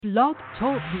Blog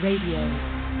Talk Radio.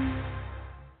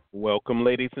 Welcome,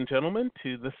 ladies and gentlemen,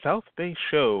 to the South Bay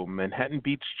Show, Manhattan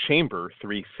Beach Chamber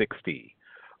 360,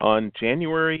 on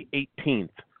January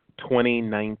 18th,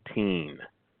 2019.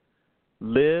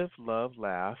 Live, love,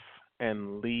 laugh,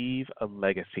 and leave a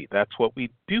legacy. That's what we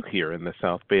do here in the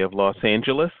South Bay of Los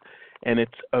Angeles, and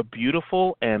it's a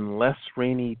beautiful and less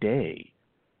rainy day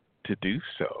to do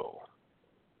so.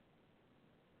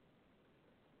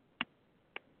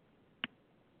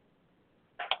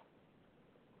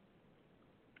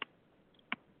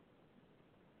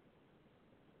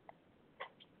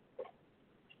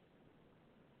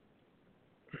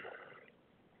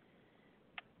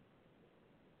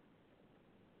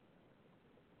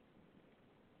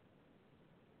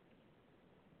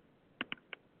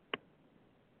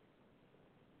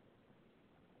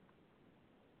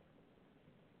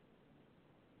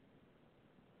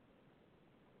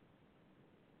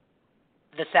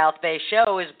 The South Bay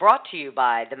Show is brought to you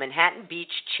by the Manhattan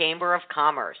Beach Chamber of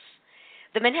Commerce.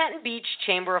 The Manhattan Beach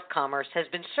Chamber of Commerce has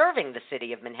been serving the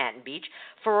city of Manhattan Beach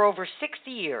for over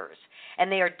 60 years,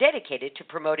 and they are dedicated to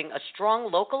promoting a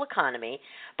strong local economy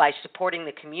by supporting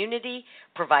the community,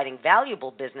 providing valuable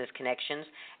business connections,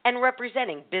 and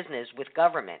representing business with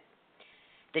government.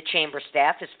 The Chamber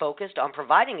staff is focused on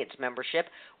providing its membership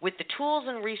with the tools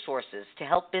and resources to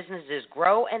help businesses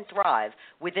grow and thrive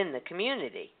within the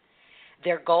community.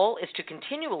 Their goal is to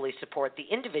continually support the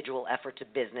individual efforts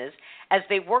of business as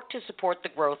they work to support the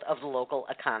growth of the local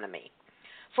economy.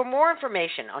 For more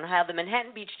information on how the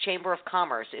Manhattan Beach Chamber of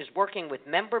Commerce is working with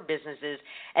member businesses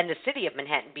and the city of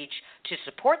Manhattan Beach to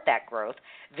support that growth,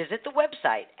 visit the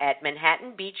website at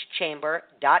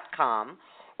manhattanbeachchamber.com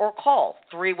or call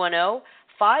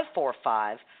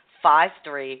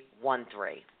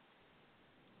 310-545-5313.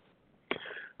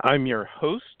 I'm your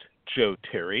host, Joe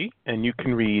Terry, and you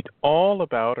can read all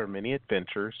about our many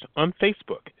adventures on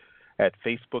Facebook at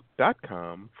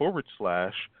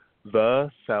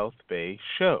facebook.com/The South Bay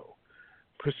Show.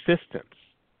 Persistence,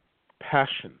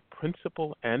 passion,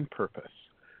 principle, and purpose.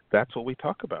 That's what we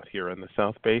talk about here on the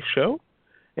South Bay Show.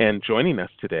 And joining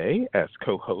us today as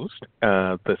co-host,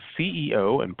 the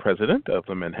CEO and president of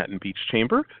the Manhattan Beach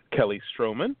Chamber, Kelly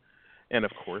Stroman. And,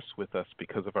 of course, with us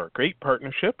because of our great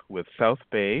partnership with South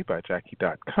Bay by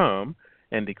Jackie.com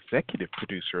and executive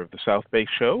producer of the South Bay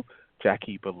Show,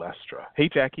 Jackie Balestra. Hey,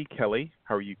 Jackie, Kelly,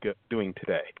 how are you doing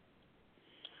today?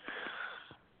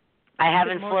 I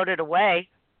haven't floated away.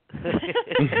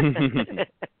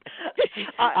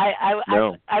 I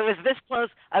was this close.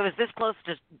 I was this close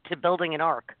to building an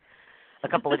ark a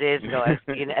couple of days ago.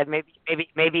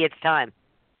 Maybe it's time.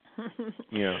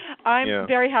 Yeah. I'm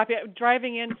very happy.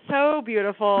 Driving in, so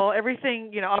beautiful.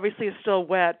 Everything, obviously is still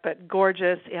wet, but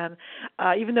gorgeous. And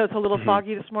even though it's a little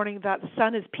foggy this morning, that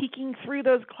sun is peeking through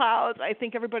those clouds. I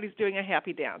think everybody's doing a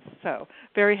happy dance. So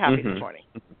very happy this morning.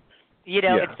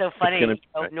 It's so funny.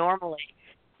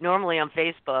 Normally on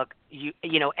Facebook,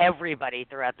 everybody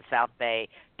throughout the South Bay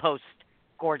posts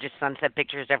gorgeous sunset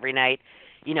pictures every night.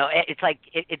 It's like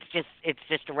it's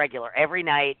just a regular. Every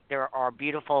night there are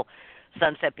beautiful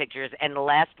sunset pictures, and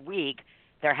last week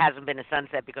there hasn't been a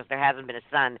sunset because there hasn't been a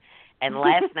sun. And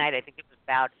last night, I think it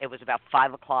was about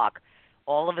 5:00.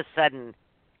 All of a sudden,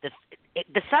 the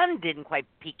sun didn't quite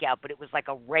peek out, but it was like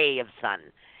a ray of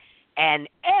sun, and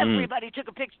everybody took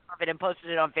a picture of it and posted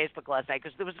it on Facebook last night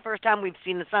because it was the first time we've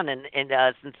seen the sun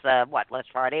since last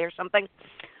Friday or something.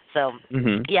 So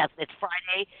yes, it's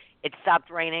Friday. It stopped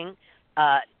raining.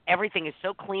 Everything is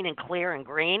so clean and clear and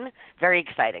green. Very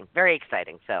exciting. Very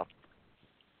exciting. So.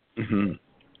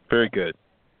 Very good.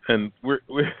 And we're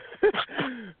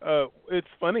it's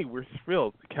funny, we're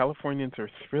thrilled. Californians are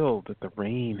thrilled that the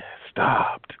rain has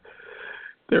stopped.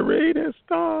 The rain has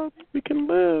stopped. We can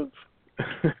live.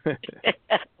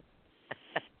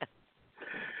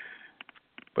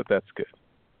 But that's good.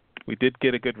 We did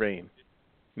get a good rain.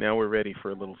 Now we're ready for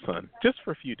a little sun, just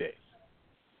for a few days.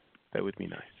 That would be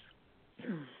nice.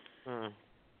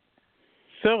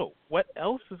 So, what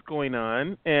else is going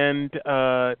on? And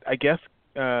I guess,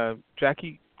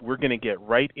 Jackie, we're going to get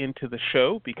right into the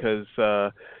show because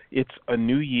it's a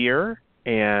new year,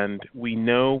 and we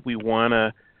know we want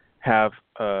to have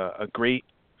a great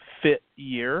fit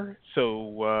year.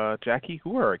 So, Jackie,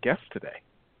 who are our guests today?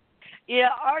 Yeah,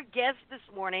 our guests this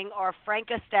morning are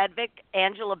Franca Stadvik,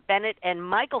 Angela Bennett, and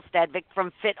Michael Stadvik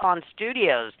from Fit On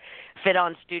Studios. Fit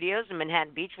On Studios in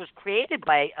Manhattan Beach was created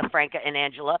by Franca and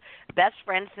Angela, best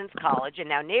friends since college and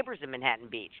now neighbors in Manhattan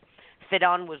Beach. Fit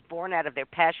On was born out of their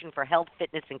passion for health,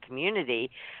 fitness, and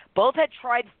community. Both had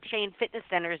tried chain fitness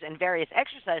centers and various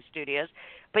exercise studios,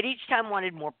 but each time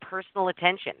wanted more personal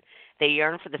attention. They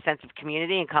yearn for the sense of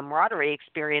community and camaraderie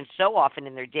experienced so often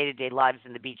in their day-to-day lives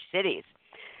in the beach cities.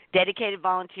 Dedicated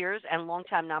volunteers and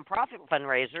longtime nonprofit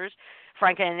fundraisers,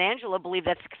 Franca and Angela believe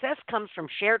that success comes from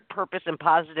shared purpose and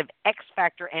positive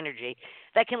X-factor energy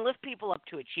that can lift people up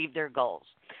to achieve their goals.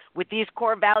 With these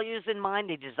core values in mind,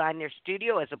 they designed their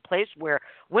studio as a place where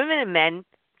women and men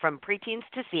from preteens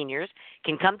to seniors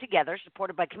can come together,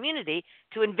 supported by community,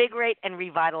 to invigorate and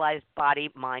revitalize body,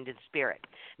 mind, and spirit.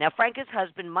 Now, Franca's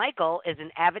husband, Michael, is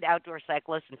an avid outdoor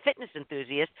cyclist and fitness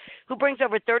enthusiast who brings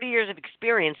over 30 years of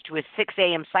experience to his 6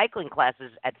 a.m. cycling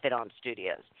classes at Fit On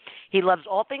Studios. He loves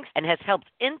all things and has helped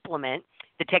implement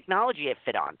the technology at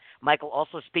Fit On. Michael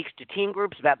also speaks to teen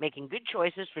groups about making good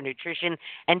choices for nutrition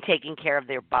and taking care of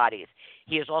their bodies.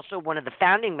 He is also one of the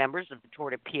founding members of the Tour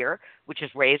de Pierre, which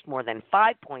has raised more than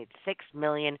 $5.6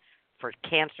 million for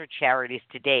cancer charities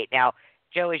to date. Now,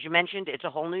 Joe, as you mentioned, it's a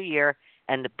whole new year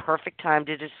and the perfect time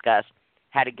to discuss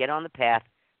how to get on the path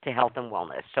to health and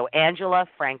wellness. So, Angela,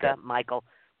 Franca, Michael,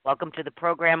 welcome to the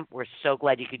program. We're so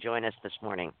glad you could join us this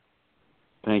morning.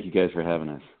 Thank you guys for having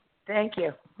us. Thank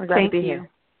you. We're glad to be here.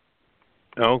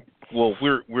 Oh, well,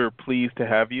 we're pleased to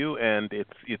have you, and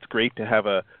it's great to have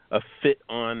a Fit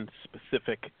On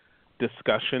specific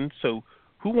discussion. So,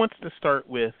 who wants to start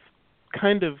with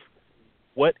kind of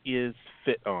what is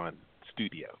Fit On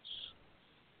Studios?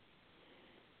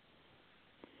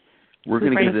 We're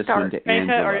going to give this one to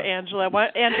Angela. Or Angela.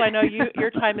 Angela, I know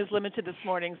your time is limited this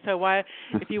morning, so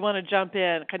if you want to jump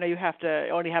in, I know you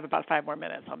only have about 5 more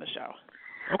minutes on the show.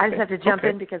 Okay. I just have to jump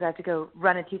in because I have to go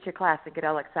run and teach a class and get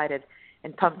all excited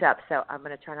and pumped up. So I'm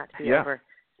going to try not to be over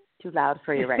too loud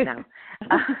for you right now.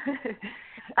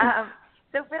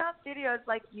 So Fit On Studios,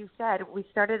 like you said, we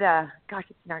started, it's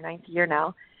in our 9th year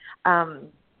now,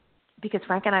 because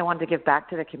Frank and I wanted to give back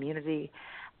to the community,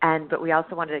 but we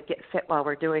also wanted to get fit while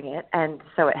we're doing it, and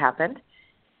so it happened.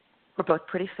 We're both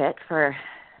pretty fit for,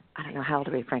 I don't know, how old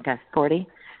are we, Franca? 40?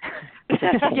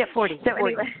 Yeah, 40. So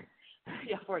 40. Anyway,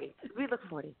 40. We look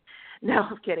 40. No,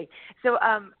 I'm kidding. So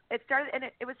it started, and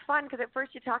it was fun because at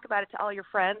first you talk about it to all your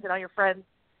friends, and all your friends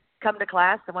come to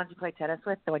class, the ones you play tennis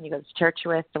with, the one you go to church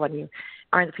with, the one you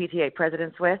are in the PTA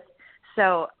presidents with.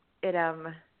 So it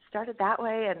started that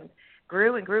way and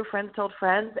grew and grew. Friends told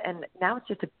friends, and now it's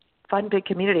just a fun, big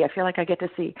community. I feel like I get to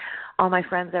see all my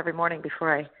friends every morning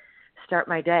before I start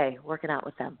my day working out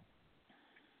with them.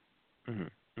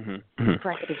 Mm-hmm. Mm-hmm.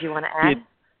 Frank, did you want to add?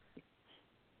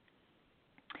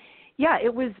 Yeah,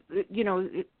 it was,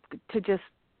 to just,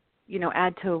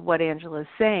 add to what Angela's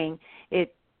saying,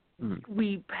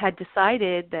 we had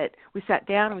decided that we sat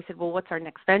down and we said, well, what's our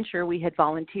next venture? We had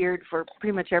volunteered for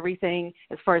pretty much everything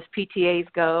as far as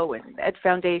PTAs go and Ed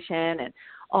Foundation and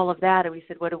all of that. And we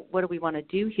said, what do we want to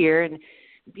do here? And,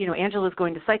 Angela's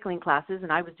going to cycling classes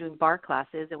and I was doing bar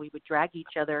classes, and we would drag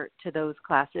each other to those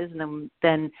classes. And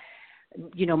then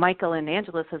Michael and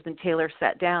Angela's husband, Taylor,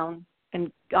 sat down and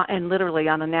literally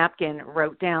on a napkin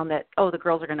wrote down that, the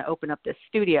girls are going to open up this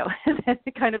studio. And then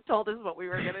it kind of told us what we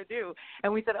were going to do.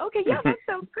 And we said, okay, yeah, that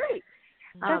sounds great.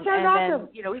 That sounds awesome.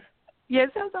 It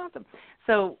sounds awesome.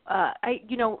 So, I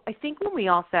think when we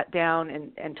all sat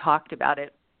down and talked about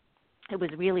it, it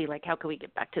was really like, how can we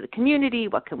get back to the community?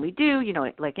 What can we do?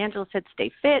 Like Angela said,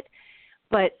 stay fit.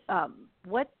 But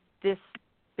what this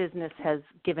business has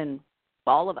given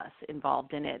all of us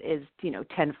involved in it is,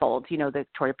 tenfold. The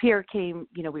Tour de Pierre came,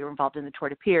 we were involved in the Tour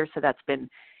de Pierre, so that's been,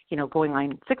 going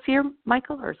on 6 year,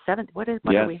 Michael, or 7? What are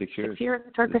we? 6 years. 6 years in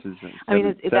the Tour de Pierre.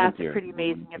 That's a pretty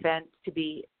amazing event to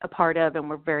be a part of, and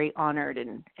we're very honored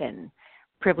and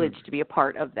privileged to be a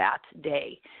part of that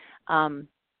day.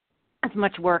 As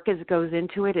much work as goes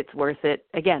into it, it's worth it.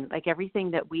 Again, like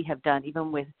everything that we have done,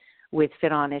 even with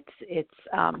Fit On, it's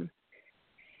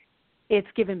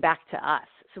given back to us.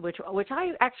 So which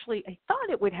I thought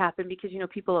it would happen because,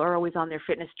 people are always on their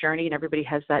fitness journey and everybody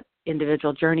has that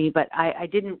individual journey, but I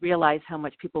didn't realize how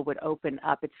much people would open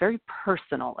up. It's very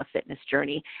personal, a fitness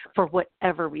journey, for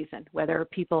whatever reason, whether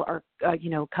people are,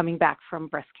 coming back from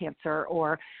breast cancer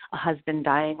or a husband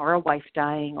dying or a wife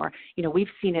dying or,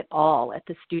 we've seen it all at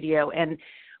the studio. And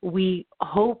we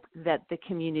hope that the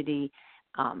community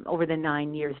over the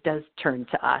 9 years does turn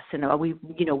to us, and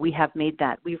we have made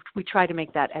that. We try to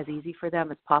make that as easy for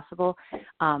them as possible.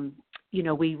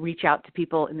 We reach out to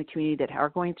people in the community that are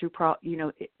going through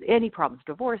any problems,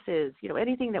 divorces,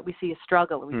 anything that we see a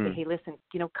struggle, and we say, hey, listen,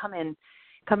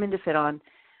 come into Fit On,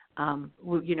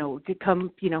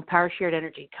 come, Power Shared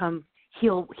Energy, come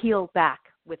heal back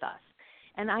with us.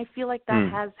 And I feel like that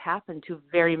has happened to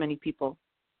very many people.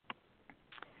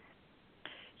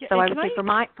 Yeah, so I would say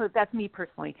that's me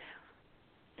personally.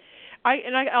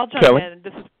 I'll jump Kelly? in.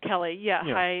 This is Kelly. Yeah.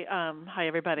 Yeah. Hi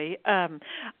everybody.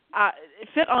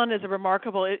 Fit On is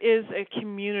it is a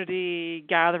community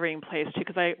gathering place too,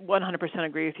 because I 100%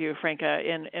 agree with you, Franca,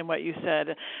 in what you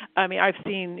said. I mean, I've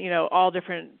seen, all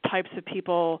different types of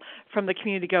people from the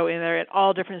community go in there at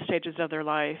all different stages of their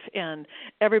life, and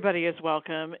everybody is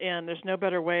welcome, and there's no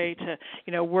better way to,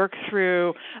 work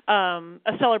through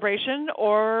a celebration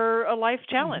or a life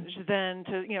challenge than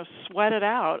to, sweat it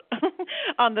out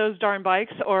on those darn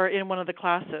bikes or in one of the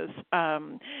classes.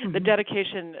 The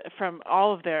dedication from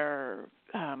all of their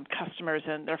customers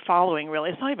and their following, really,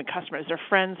 it's not even customers, their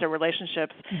friends, their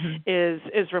relationships, is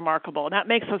remarkable, and that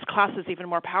makes those classes even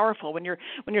more powerful when you're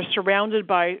surrounded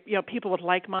by people with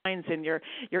like minds, and you're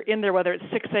in there, whether it's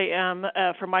 6 a.m.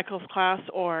 For Michael's class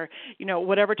or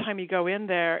whatever time you go in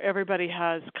there. Everybody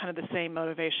has kind of the same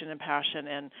motivation and passion,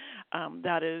 and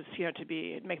that is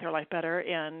to make their life better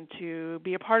and to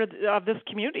be a part of this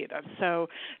community. That's so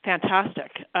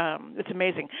fantastic. It's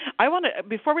amazing. I want to,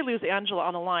 before we lose Angela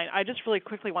on the line, I just really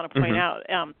quickly want to point out,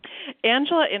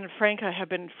 Angela and Franca have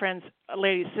been friends,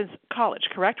 ladies, since college,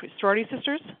 correct? Sorority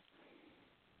sisters?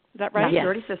 Is that right? Yes.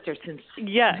 Sorority sisters since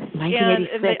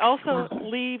 1986. And they also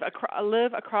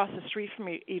live across the street from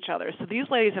each other. So these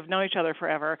ladies have known each other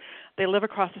forever. They live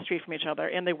across the street from each other,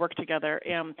 and they work together.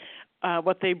 And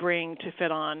what they bring to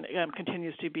Fit On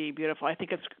continues to be beautiful. I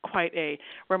think it's quite a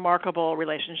remarkable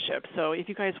relationship. So if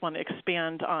you guys want to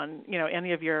expand on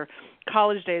any of your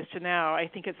college days to now, I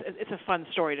think it's a fun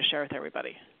story to share with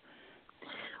everybody.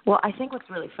 Well, I think what's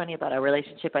really funny about our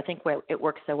relationship, I think where it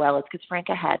works so well, is because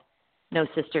Franca had no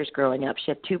sisters growing up.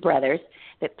 She had two brothers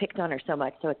that picked on her so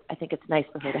much. So I think it's nice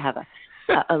for her to have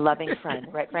a loving friend,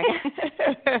 right,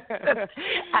 Franca?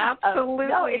 Absolutely.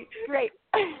 No, it's great.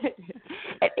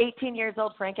 At 18 years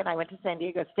old, Frank and I went to San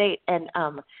Diego State and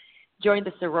joined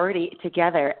the sorority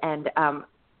together. And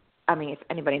if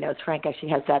anybody knows Franca, she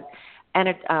has that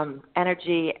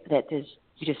energy that is,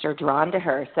 you just are drawn to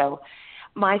her. So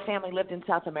my family lived in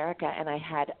South America, and I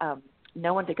had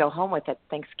no one to go home with at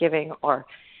Thanksgiving or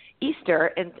Easter,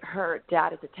 and her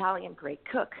dad is Italian, great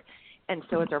cook, and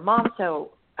so is her mom. So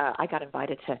I got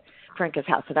invited to Franca's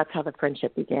house, so that's how the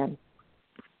friendship began.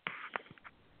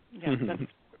 Yeah, that's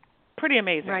pretty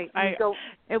amazing. Right.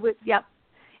 It was, yep.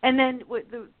 And then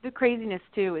the craziness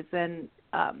too is then,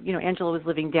 Angela was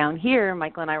living down here.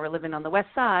 Michael and I were living on the west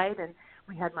side, and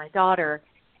we had my daughter,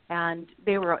 and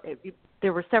there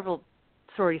were several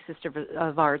sorority sisters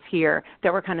of ours here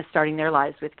that were kind of starting their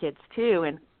lives with kids too,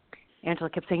 and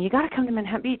Angela kept saying, "You got to come to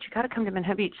Manhattan Beach. You got to come to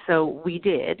Manhattan Beach." So we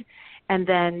did, and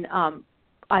then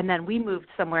we moved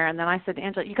somewhere. And then I said to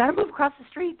Angela, "You got to move across the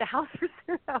street. The house is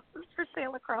for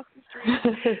sale across the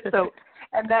street." so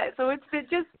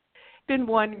it's been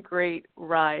one great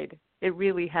ride. It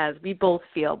really has. We both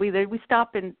feel we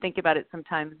stop and think about it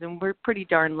sometimes, and we're pretty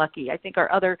darn lucky. I think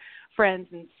our other friends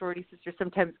and sorority sisters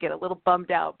sometimes get a little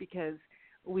bummed out because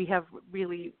we have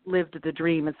really lived the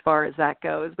dream as far as that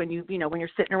goes. When when you're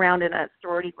sitting around in a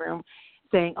sorority room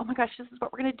saying, "Oh my gosh, this is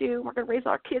what we're going to do. We're going to raise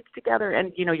our kids together,"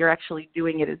 and you're actually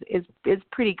doing it is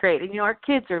pretty great. And our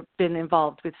kids have been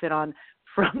involved with Fit On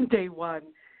from day one.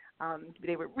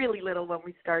 They were really little when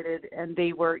we started, and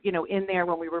they were in there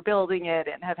when we were building it,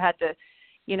 and have had to,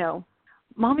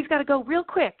 Mommy's got to go real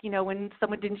quick. When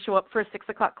someone didn't show up for a 6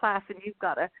 o'clock class, and you've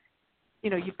got to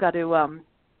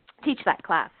teach that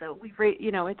class. So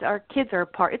it's our kids are a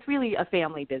part. It's really a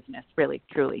family business, really,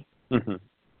 truly. Mm-hmm.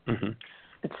 Mm-hmm.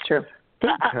 It's true.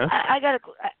 I've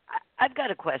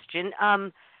got a question.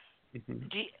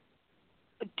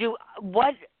 Do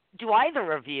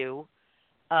either of you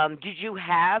did you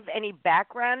have any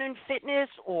background in fitness,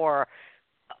 or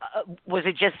was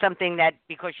it just something that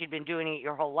because you'd been doing it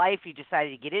your whole life you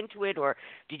decided to get into it, or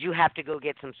did you have to go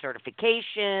get some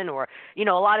certification? Or a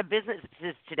lot of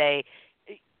businesses today,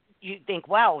 you think,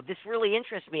 wow, this really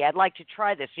interests me. I'd like to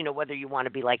try this, whether you want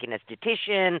to be like an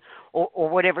esthetician or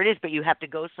whatever it is, but you have to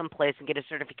go someplace and get a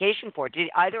certification for it. Did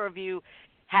either of you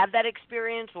have that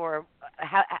experience, or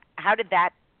how did that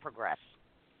progress?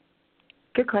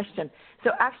 Good question.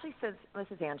 So actually, this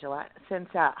is Angela, since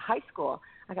high school,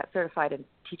 I got certified in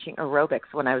teaching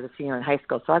aerobics when I was a senior in high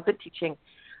school. So I've been teaching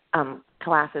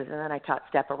classes, and then I taught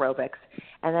step aerobics.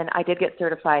 And then I did get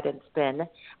certified in spin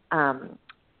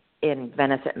in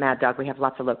Venice at Mad Dog. We have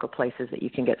lots of local places that you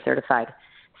can get certified.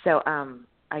 So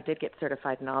I did get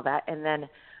certified and all that. And then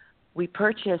we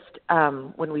purchased,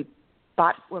 when we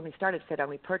started Fit On,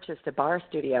 we purchased a barre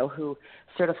studio who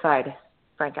certified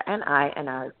Franca and I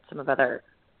and some of other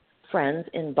friends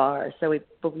in bars. So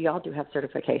we all do have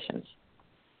certifications.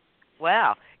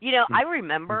 Wow. I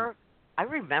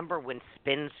remember when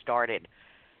spin started.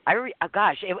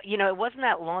 it wasn't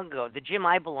that long ago. The gym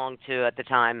I belonged to at the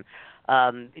time,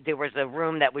 there was a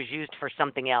room that was used for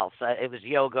something else. It was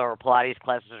yoga or Pilates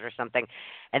classes or something.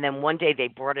 And then one day they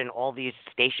brought in all these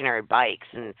stationary bikes,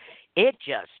 and it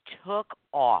just took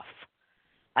off.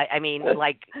 I mean,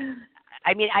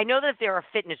 I know that there are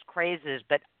fitness crazes,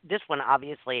 but this one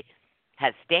obviously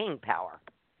has staying power.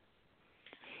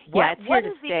 It's here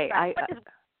to stay.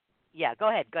 Yeah, go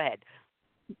ahead.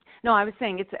 No, I was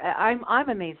saying I'm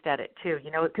amazed at it too.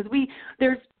 Because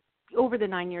there's over the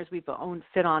 9 years we've owned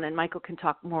FitOn, and Michael can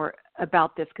talk more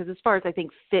about this. Because as far as I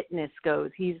think fitness goes,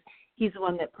 he's the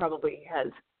one that probably has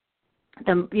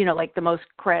the most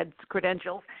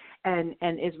credentials, and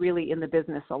is really in the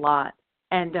business a lot.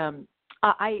 And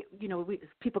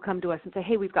people come to us and say,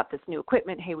 hey, we've got this new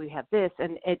equipment. Hey, we have this.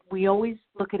 And we always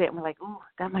look at it and we're like, oh,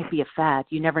 that might be a fad.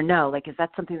 You never know. Like, is that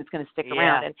something that's going to stick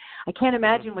around? And I can't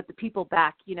imagine with the people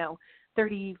back,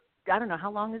 30, I don't know,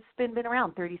 how long has it been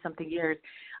around, 30-something years,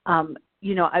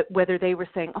 whether they were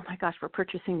saying, oh, my gosh, we're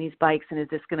purchasing these bikes, and is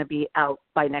this going to be out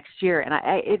by next year? And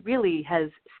it really has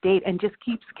stayed and just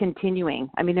keeps continuing.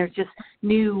 I mean, there's just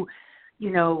new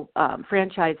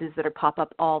franchises that are pop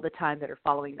up all the time that are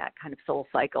following that kind of soul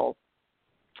cycle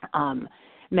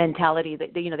mentality.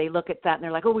 That they look at that and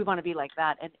they're like, oh, we want to be like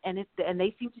that, and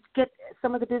they seem to get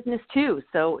some of the business too.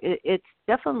 So it's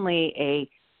definitely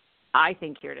I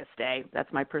think here to stay.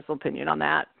 That's my personal opinion on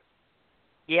that.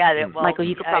 Yeah, Michael,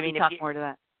 you could probably talk more to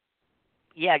that.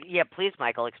 Yeah, please,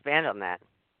 Michael, expand on that.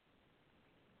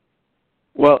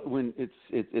 Well, when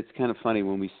it's kind of funny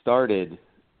when we started.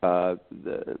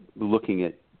 Looking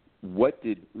at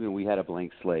we had a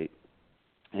blank slate,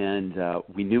 and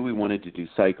we knew we wanted to do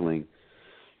cycling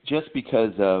just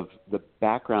because of the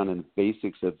background and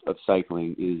basics of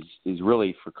cycling is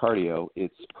really for cardio.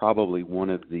 It's probably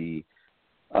one of the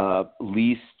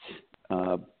least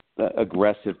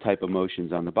aggressive type of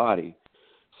motions on the body.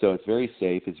 So it's very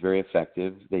safe. It's very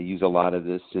effective. They use a lot of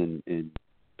this in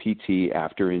PT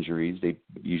after injuries. They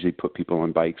usually put people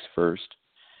on bikes first.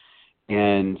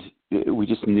 And we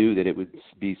just knew that it would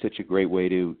be such a great way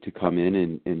to come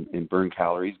in and burn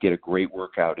calories, get a great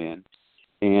workout in,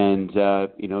 and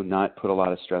not put a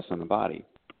lot of stress on the body.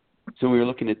 So when we were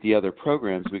looking at the other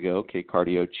programs, we go, okay,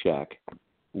 cardio, check.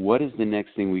 What is the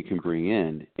next thing we can bring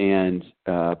in? And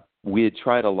we had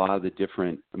tried a lot of the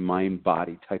different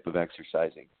mind-body type of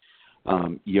exercising.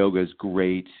 Yoga is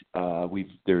great.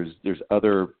 There's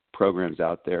other programs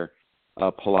out there,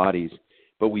 Pilates,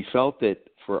 but we felt that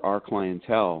for our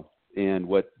clientele and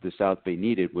what the South Bay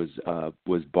needed was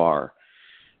bar.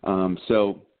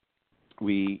 So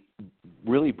we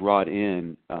really brought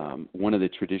in one of the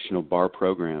traditional bar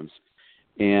programs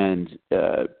and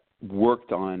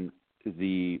worked on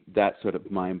that sort of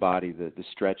mind body, the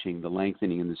stretching, the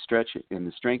lengthening, and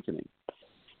the strengthening.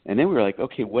 And then we were like,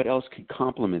 okay, what else could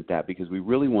complement that? Because we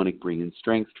really want to bring in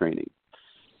strength training.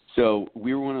 So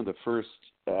we were one of the first,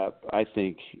 I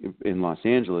think, in Los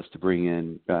Angeles to bring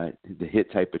in the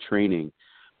HIIT type of training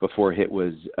before HIIT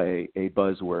was a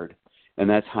buzzword, and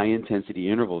that's high-intensity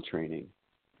interval training.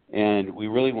 And we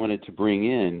really wanted to bring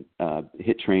in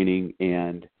HIIT training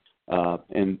and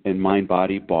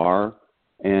mind-body, bar,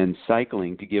 and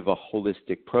cycling to give a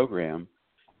holistic program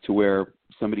to where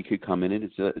somebody could come in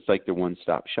and it's like their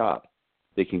one-stop shop.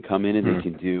 They can come in and they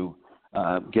can do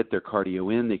get their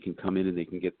cardio in. They can come in and they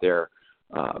can get their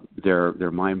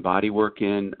mind-body work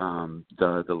in,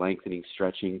 the lengthening,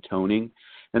 stretching, toning,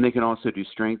 and they can also do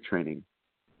strength training.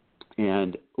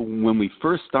 And when we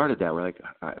first started that, we're like,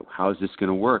 how is this going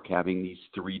to work, having these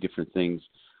three different things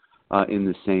in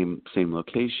the same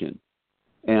location?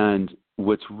 And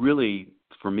what's really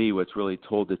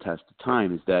told the test of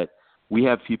time is that we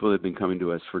have people that have been coming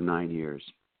to us for 9 years.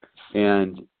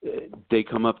 And they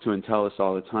come up to and tell us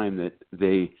all the time that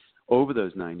they, over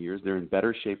those 9 years, they're in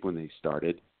better shape when they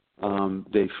started.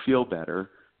 They feel better.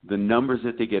 The numbers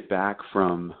that they get back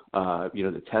from,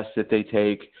 the tests that they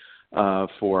take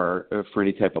for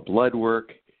any type of blood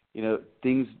work,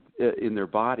 things in their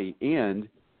body, and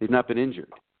they've not been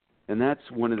injured. And that's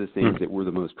one of the things that we're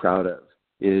the most proud of,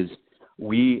 is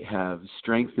we have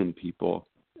strengthened people,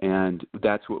 and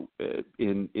that's what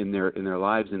in their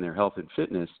lives, in their health and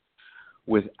fitness,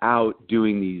 without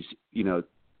doing these,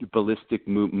 ballistic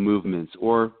movements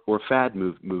or fad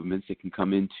movements that can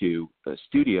come into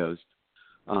studios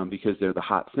because they're the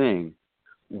hot thing.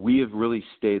 We have really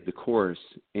stayed the course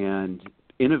and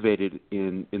innovated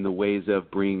in the ways of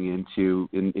bringing into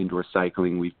indoor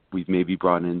cycling. We've maybe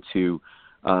brought into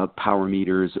power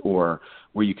meters, or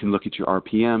where you can look at your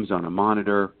RPMs on a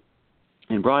monitor,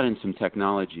 and brought in some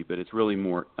technology, but it's really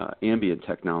more ambient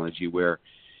technology, where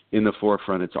in the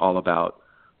forefront it's all about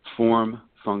form,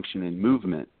 function, and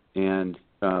movement, and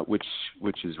which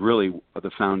is really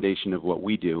the foundation of what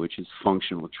we do, which is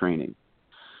functional training.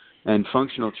 And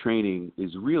functional training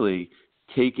is really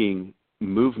taking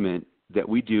movement that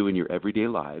we do in your everyday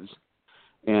lives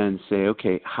and say,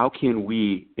 okay, how can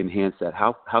we enhance that?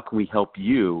 How can we help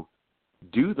you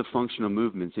do the functional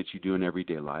movements that you do in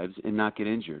everyday lives and not get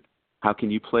injured? How can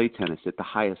you play tennis at the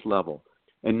highest level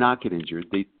and not get injured?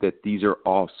 That these are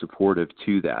all supportive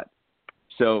to that.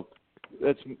 So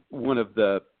that's one of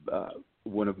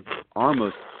our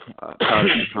most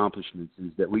proudest accomplishments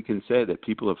is that we can say that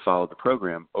people have followed the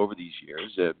program over these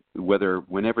years.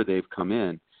 Whenever they've come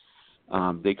in,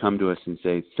 they come to us and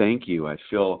say, "Thank you. I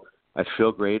feel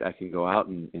great. I can go out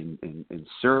and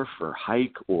surf or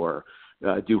hike or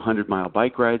do 100-mile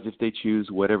bike rides if they choose,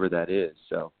 whatever that is."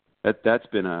 So that's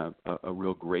been a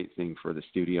real great thing for the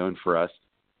studio and for us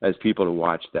as people to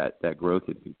watch that growth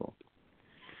in people.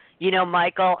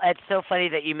 Michael, it's so funny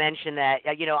that you mentioned that.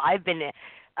 I've been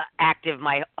active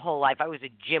my whole life. I was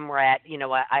a gym rat.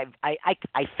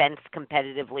 I fenced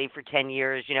competitively for 10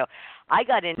 years. I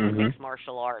got into mixed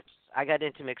martial arts. About,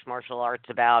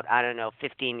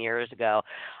 15 years ago.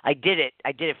 I did it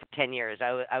for 10 years.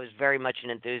 I was very much an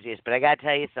enthusiast. But I got to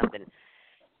tell you something.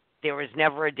 There was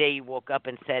never a day you woke up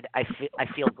and said, I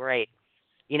feel great.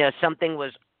 Something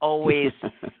was always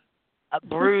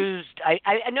bruised. I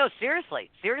no, seriously.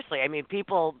 I mean,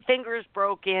 people, fingers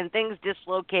broken, things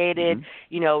dislocated,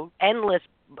 endless,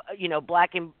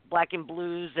 black and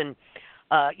blues. And,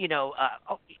 I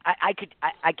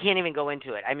can't even go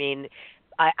into it. I mean,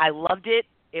 I loved it.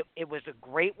 It was a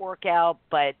great workout,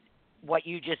 but what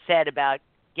you just said about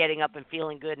getting up and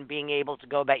feeling good and being able to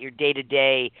go about your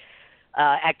day-to-day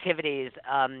activities,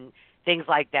 things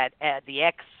like that,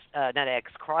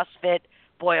 CrossFit.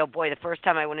 Boy, oh boy, the first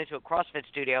time I went into a CrossFit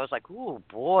studio, I was like, ooh,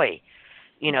 boy,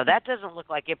 that doesn't look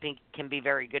like it can be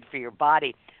very good for your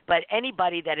body. But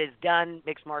anybody that has done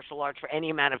mixed martial arts for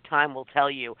any amount of time will tell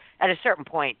you at a certain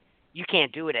point you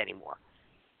can't do it anymore.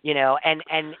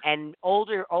 And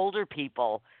older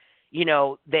people,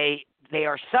 they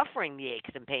are suffering the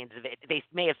aches and pains of it. They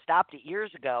may have stopped it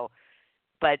years ago,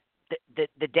 but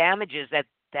the damages that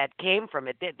came from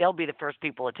it, they'll be the first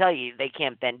people to tell you they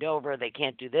can't bend over, they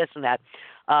can't do this and that.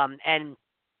 And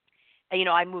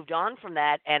I moved on from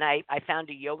that, and I found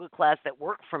a yoga class that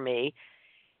worked for me.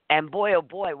 And boy, oh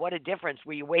boy, what a difference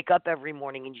where you wake up every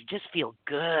morning and you just feel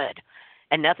good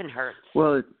and nothing hurts.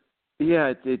 Well,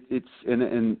 yeah, it's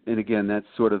and again, that's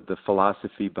sort of the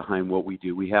philosophy behind what we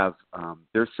do. We have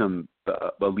there's some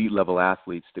elite level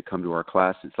athletes that come to our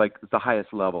class. It's like the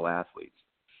highest level athletes,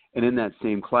 and in that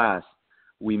same class,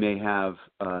 we may have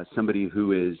somebody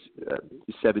who is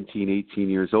 17, 18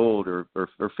 years old, or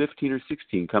 15 or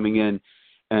 16 coming in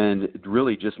and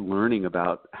really just learning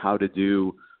about how to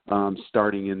do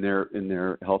starting in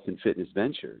their health and fitness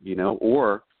venture,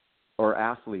 or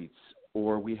athletes.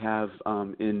 Or we have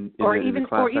in the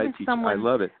class I teach, someone, I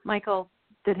love it, Michael,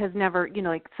 that has never,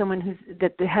 like someone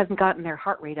that hasn't gotten their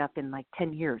heart rate up in like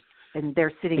 10 years, and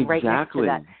they're sitting right next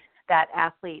to that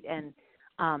athlete, and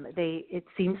it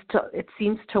seems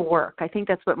to work. I think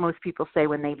that's what most people say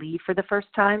when they leave for the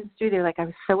first time. They're like, I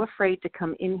was so afraid to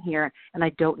come in here, and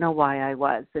I don't know why I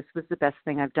was. This was the best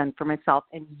thing I've done for myself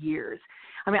in years.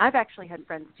 I mean, I've actually had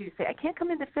friends, too, say, I can't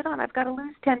come in to fit on. I've got to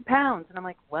lose 10 pounds. And I'm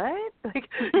like, what? Like,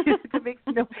 that makes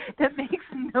no sense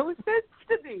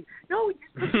to me. No, you're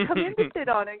supposed to come in to fit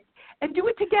on and do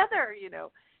it together, we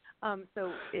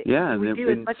do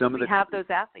as much as we have those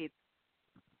athletes.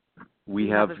 We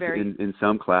have in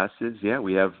some classes,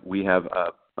 we have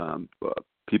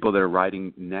people that are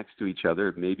riding next to each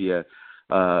other, maybe a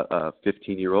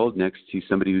 15-year-old next to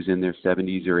somebody who's in their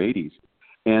 70s or 80s.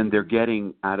 And they're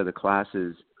getting out of the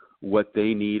classes what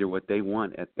they need or what they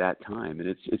want at that time, and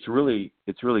it's really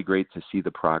great to see the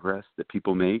progress that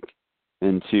people make,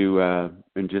 and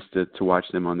just to watch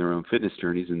them on their own fitness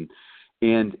journeys, and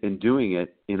doing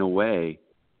it in a way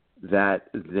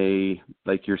that they,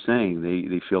 like you're saying,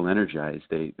 they feel energized,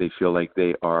 they feel like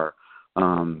they are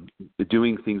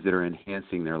doing things that are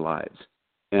enhancing their lives.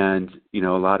 And a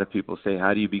lot of people say,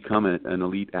 how do you become an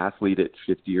elite athlete at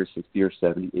 50 or 60 or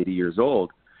 70, 80 years old?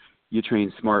 You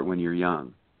train smart when you're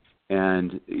young.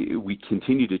 And we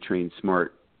continue to train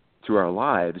smart through our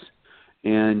lives,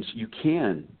 and you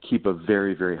can keep a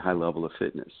very, very high level of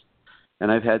fitness.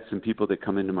 And I've had some people that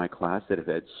come into my class that have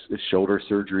had shoulder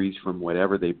surgeries from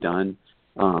whatever they've done,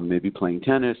 maybe playing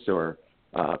tennis or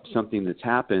something that's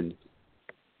happened,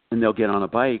 and they'll get on a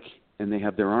bike and they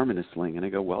have their arm in a sling. And I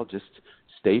go, well, just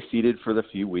stay seated for the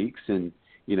few weeks, and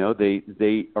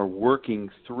they are working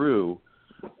through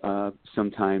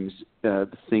sometimes the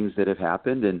things that have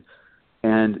happened,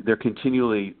 and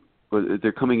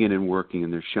they're coming in and working,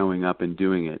 and they're showing up and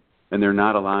doing it, and they're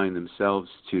not allowing themselves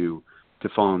to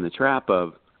fall in the trap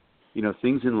of,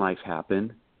 things in life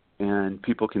happen, and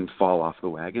people can fall off the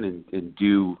wagon and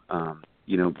do,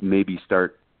 maybe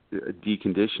start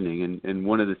deconditioning. And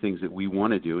one of the things that we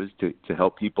want to do is to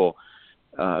help people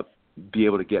be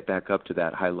able to get back up to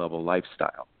that high-level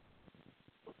lifestyle.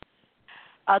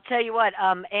 I'll tell you what,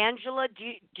 Angela,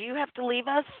 do you have to leave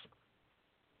us?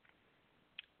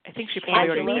 I think she probably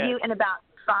already leave did. you in about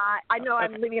 5. I know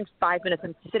I'm leaving in 5 minutes.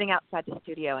 I'm sitting outside the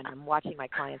studio and I'm watching my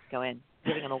clients go in,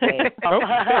 giving them a wave.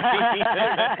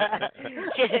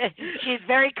 She's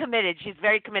very committed.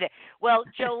 Well,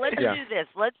 Joe, let's do this.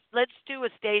 Let's do a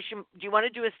station. Do you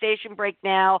want to do a station break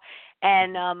now?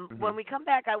 And when we come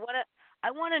back, I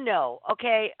want to know.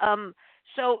 Okay.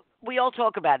 So we all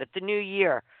talk about it. The new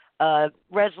year.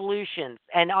 Resolutions,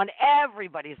 and on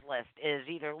everybody's list is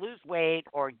either lose weight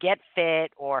or get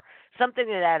fit or something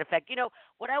to that effect.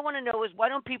 What I want to know is, why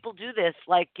don't people do this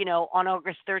on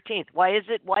August 13th? Why is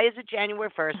it January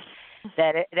 1st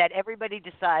that everybody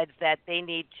decides that they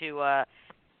need to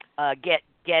get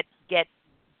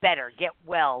better, get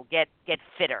well, get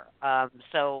fitter?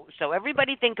 So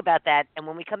everybody think about that, and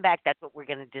when we come back, that's what we're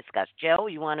going to discuss. Joe,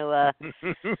 you want to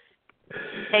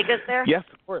take us there? Yes,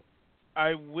 of course.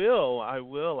 I will.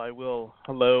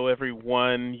 Hello,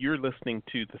 everyone. You're listening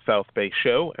to the South Bay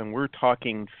Show, and we're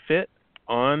talking Fit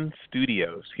On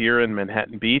Studios here in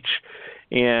Manhattan Beach.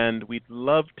 And we'd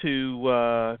love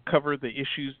to cover the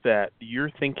issues that you're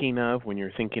thinking of when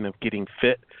you're thinking of getting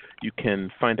fit. You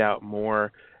can find out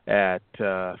more at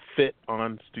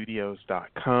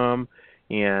fitonstudios.com,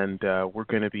 and we're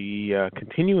going to be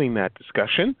continuing that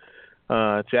discussion.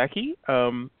 Jackie,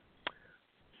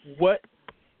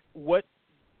 what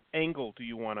angle do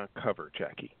you want to cover,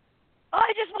 Jackie? Oh,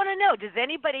 I just want to know, does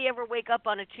anybody ever wake up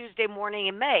on a Tuesday morning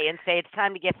in May and say it's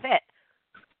time to get fit?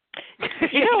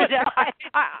 You know what?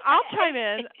 I'll chime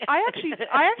in. I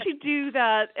actually do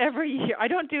that every year. I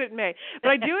don't do it in May, but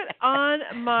I do it on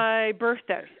my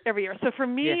birthday every year. So for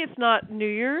me, It's not New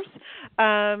Year's.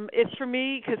 It's for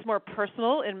me because it's more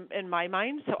personal in my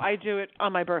mind. So I do it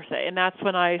on my birthday, and that's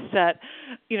when I set,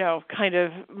 kind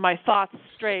of my thoughts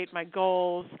straight, my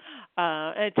goals.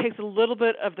 And it takes a little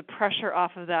bit of the pressure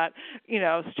off of that,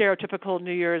 stereotypical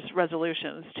New Year's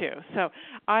resolutions too. So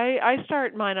I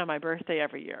start mine on my birthday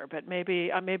every year, but maybe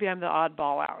I'm the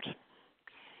oddball out.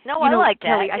 No, I like that.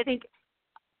 Kelly, I think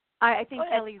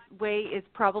Kelly's way is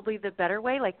probably the better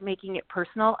way, like making it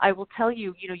personal. I will tell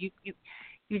you, you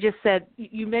just said,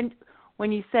 you meant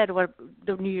when you said what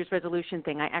the New Year's resolution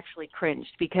thing, I actually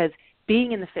cringed because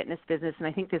being in the fitness business, and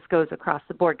I think this goes across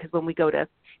the board because when we go to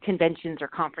conventions or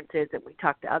conferences and we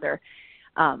talk to other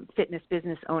fitness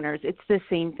business owners, it's the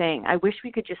same thing. I wish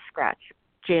we could just scratch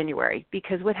January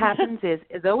because what happens is,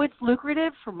 though it's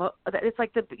lucrative, it's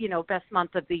like the best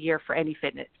month of the year for any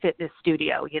fitness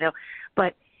studio,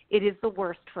 but it is the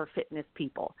worst for fitness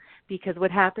people because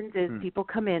what happens is people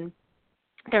come in,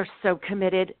 they're so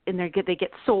committed and they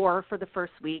get sore for the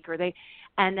first week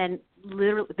and then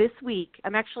literally this week,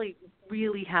 I'm actually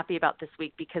really happy about this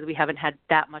week because we haven't had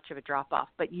that much of a drop off,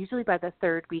 but usually by the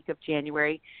third week of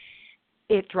January,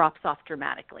 it drops off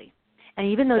dramatically. And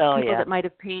even those people that might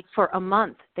have paid for a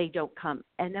month, they don't come.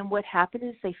 And then what happens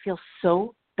is they feel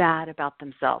so bad about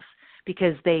themselves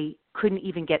because they couldn't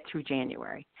even get through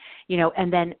January,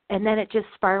 and then it just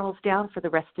spirals down for the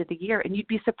rest of the year. And you'd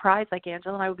be surprised, like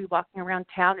Angela and I would be walking around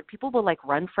town and people will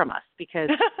run from us because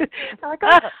they're like,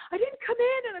 oh, I didn't come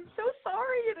in and I'm so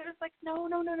sorry. And it's like, no,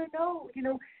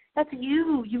 that's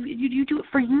you. You do it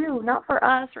for you, not for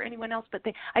us or anyone else. But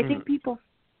I think people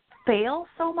fail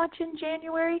so much in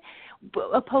January,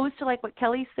 opposed to what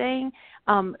Kelly's saying,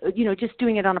 just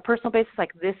doing it on a personal basis,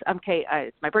 like this. Okay,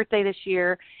 it's my birthday this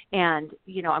year, and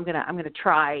I'm gonna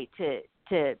try to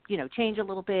change a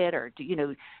little bit, or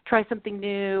try something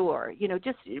new, or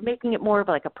just making it more of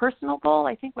a personal goal.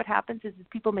 I think what happens is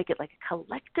people make it like a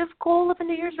collective goal of a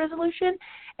New Year's resolution,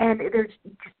 and it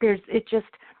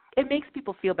makes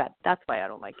people feel bad. That's why I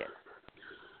don't like it.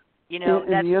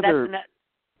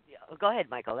 Go ahead,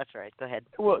 Michael. That's all right. Go ahead.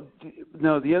 Well,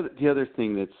 no, the other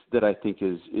thing that I think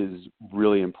is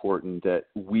really important that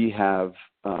we have,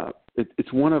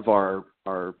 it's one of our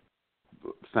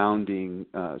founding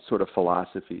sort of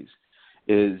philosophies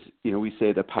is, we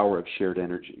say the power of shared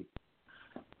energy.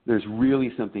 There's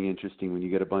really something interesting when you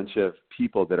get a bunch of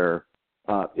people that are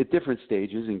at different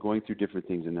stages and going through different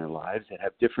things in their lives that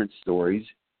have different stories,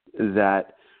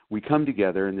 that we come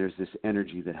together and there's this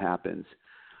energy that happens.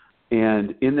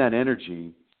 And in that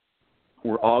energy,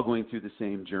 we're all going through the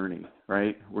same journey,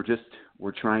 right?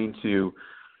 We're trying to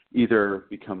either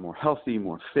become more healthy,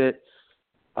 more fit,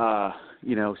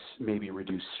 maybe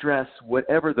reduce stress,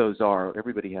 whatever those are.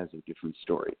 Everybody has a different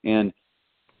story. And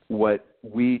what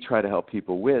we try to help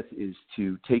people with is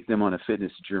to take them on a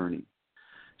fitness journey.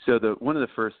 So one of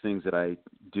the first things that I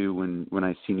do when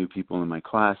I see new people in my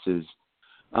class is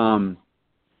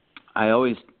I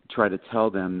always try to tell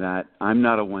them that I'm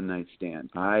not a one-night stand.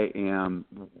 I am,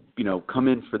 come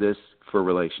in for this for a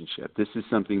relationship. This is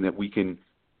something that we can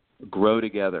grow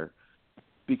together,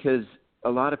 because a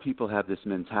lot of people have this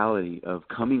mentality of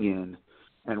coming in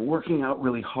and working out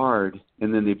really hard,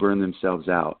 and then they burn themselves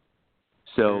out.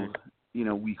 So,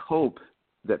 we hope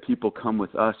that people come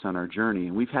with us on our journey.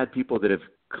 And we've had people that have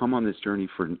come on this journey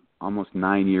for almost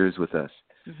 9 years with us.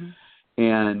 Mm-hmm.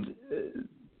 And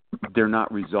they're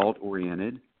not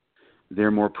result-oriented. They're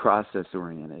more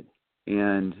process-oriented.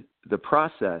 And the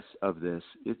process of this,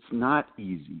 it's not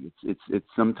easy. It's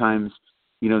sometimes,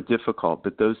 difficult.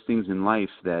 But those things in life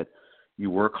that you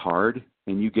work hard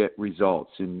and you get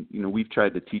results. And, we've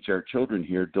tried to teach our children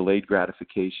here delayed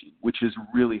gratification, which is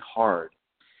really hard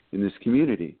in this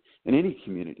community, in any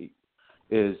community,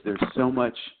 is there's so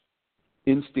much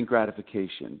instant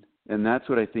gratification. And that's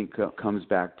what I think comes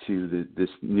back to this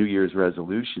New Year's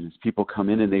resolution is people come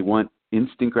in and they want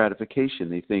instant gratification.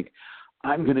 They think,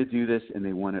 I'm going to do this, and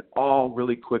they want it all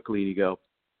really quickly. And you go,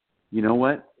 you know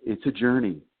what? It's a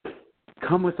journey.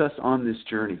 Come with us on this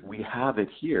journey. We have it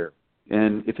here.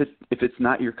 And if it's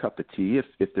not your cup of tea,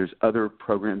 if there's other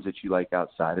programs that you like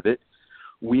outside of it,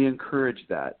 we encourage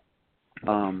that.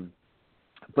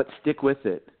 But stick with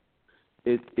it.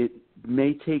 It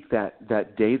may take that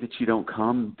day that you don't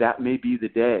come. That may be the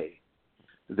day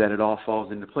that it all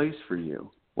falls into place for you.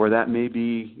 Or that may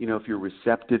be, if you're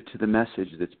receptive to the message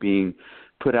that's being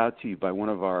put out to you by one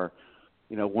of our,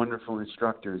 wonderful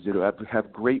instructors that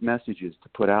have great messages to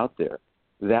put out there.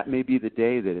 That may be the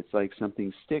day that it's like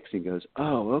something sticks and goes,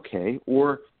 oh, okay.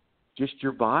 Or just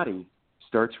your body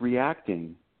starts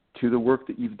reacting to the work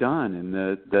that you've done and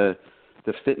the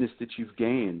fitness that you've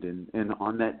gained. And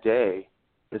on that day,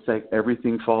 it's like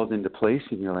everything falls into place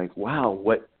and you're like, wow,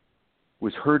 what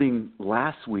was hurting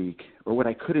last week or what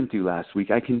I couldn't do last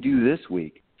week, I can do this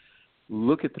week.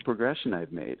 Look at the progression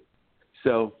I've made.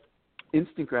 So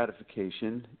instant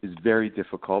gratification is very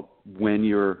difficult when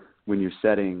you're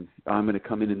setting, I'm going to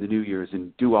come in the New Year's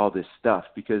and do all this stuff,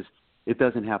 because it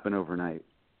doesn't happen overnight.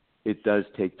 It does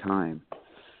take time.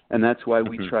 And that's why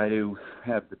we try to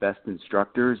have the best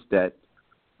instructors that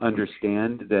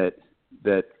understand that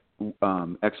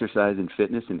exercise and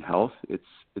fitness and health, it's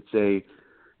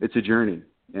a journey.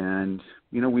 And,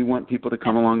 we want people to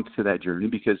come along to that journey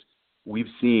because we've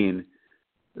seen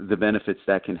the benefits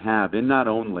that can have, and not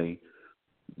only,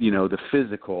 the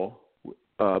physical,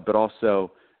 but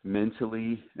also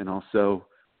mentally and also,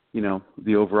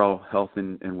 the overall health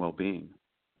and well-being.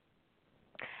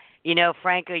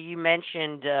 Franco, you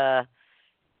mentioned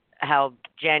how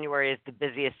January is the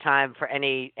busiest time for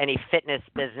any fitness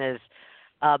business.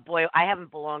 Boy, I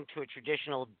haven't belonged to a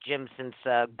traditional gym since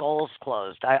Goals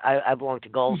closed. I belonged to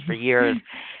Goals for years,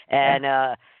 and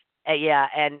I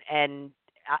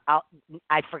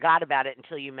forgot about it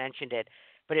until you mentioned it.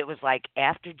 But it was like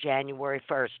after January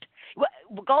 1st.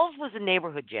 Goals was a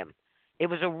neighborhood gym. It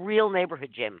was a real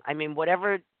neighborhood gym. I mean,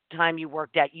 whatever time you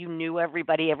worked at, you knew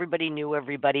everybody. Everybody knew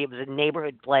everybody. It was a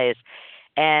neighborhood place.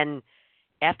 And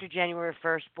after January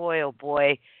 1st, boy, oh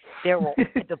boy,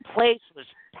 the place was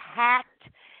packed.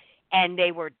 And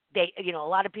a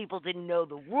lot of people didn't know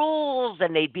the rules,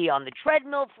 and they'd be on the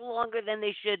treadmill for longer than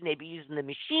they should, and they'd be using the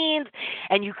machines,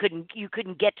 and you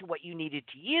couldn't get to what you needed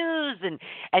to use,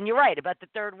 and you're right, about the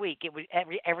third week, it would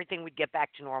everything would get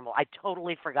back to normal. I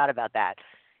totally forgot about that.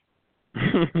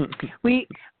 We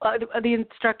the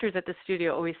instructors at the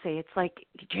studio always say it's like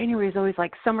January is always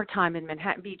like summertime in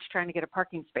Manhattan Beach trying to get a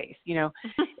parking space. You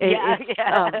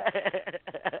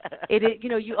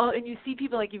you see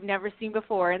people like you've never seen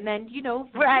before, and then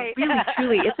right. really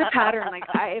truly it's a pattern. Like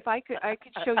I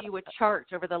could show you a chart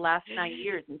over the last 9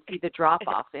 years and see the drop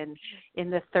off in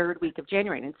the third week of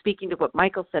January. And speaking to what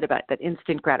Michael said about that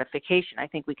instant gratification, I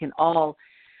think we can all.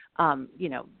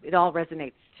 It all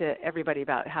resonates to everybody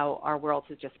about how our world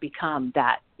has just become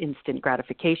that instant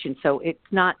gratification. So it's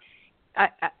not,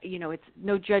 it's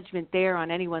no judgment there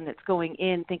on anyone that's going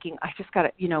in thinking, I just got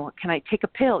to, can I take a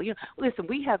pill? Listen,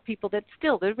 we have people that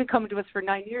they've been coming to us for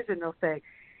 9 years and they'll say,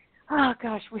 oh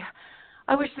gosh,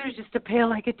 I wish there was just a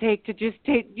pill I could take to just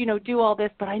do all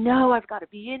this, but I know I've got to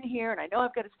be in here and I know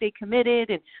I've got to stay committed.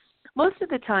 And most of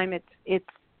the time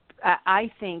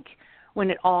I think, when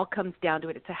it all comes down to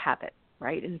it, it's a habit.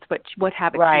 right? And it's what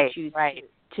habits Right, you choose right.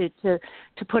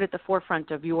 to put at the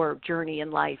forefront of your journey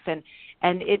in life. And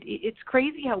it's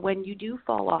crazy how when you do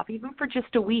fall off, even for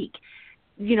just a week,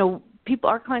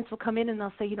 our clients will come in and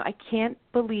they'll say, I can't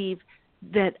believe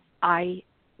that I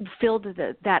filled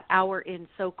that hour in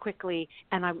so quickly,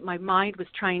 and my mind was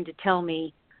trying to tell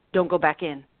me, don't go back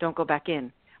in.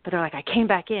 But they're like, I came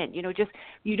back in. Just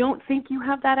you don't think you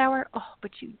have that hour,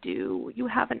 but you do. You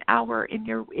have an hour in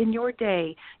your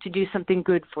day to do something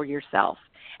good for yourself.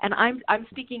 And I'm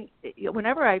speaking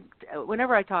whenever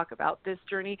I talk about this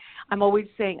journey, I'm always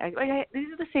saying these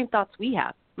are the same thoughts we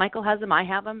have. Michael has them, I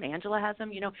have them, Angela has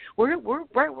them. We're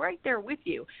right there with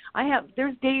you.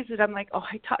 There's days that I'm like,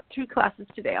 I taught 2 classes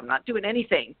today. I'm not doing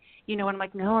anything. And I'm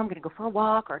like, no, I'm going to go for a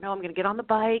walk, or no, I'm going to get on the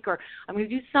bike, or I'm going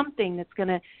to do something that's going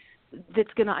to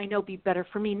I know be better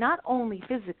for me, not only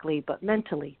physically but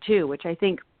mentally too, which I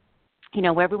think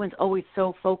everyone's always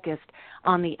so focused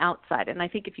on the outside. And I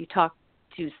think if you talk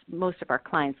to most of our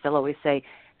clients, they'll always say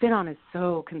FitOn is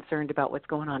so concerned about what's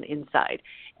going on inside,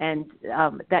 and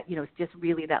that it's just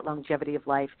really that longevity of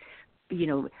life,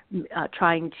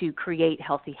 trying to create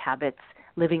healthy habits,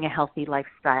 living a healthy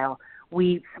lifestyle.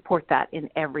 We support that in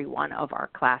every one of our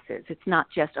classes. It's not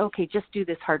just just do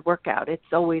this hard workout. It's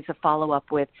always a follow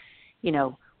up with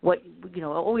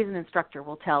always an instructor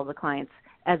will tell the clients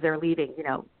as they're leaving,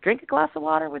 drink a glass of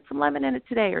water with some lemon in it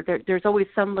today, or there's always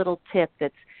some little tip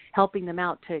that's helping them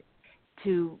out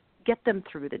to get them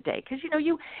through the day. Because,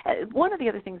 one of the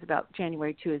other things about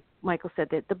January, too, is Michael said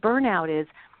that the burnout is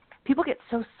people get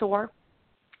so sore,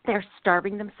 they're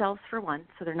starving themselves for one,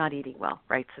 so they're not eating well,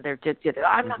 right? So they're just,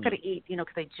 I'm not going to eat, because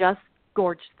they just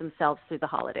gorged themselves through the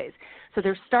holidays. So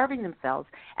they're starving themselves,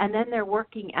 and then they're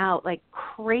working out like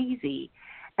crazy,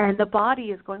 and the body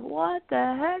is going, what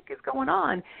the heck is going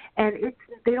on? And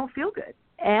they don't feel good.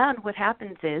 And what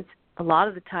happens is, a lot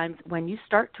of the times when you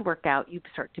start to work out, you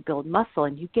start to build muscle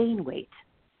and you gain weight,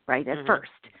 right? At first,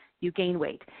 you gain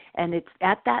weight. And it's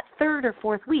at that 3rd or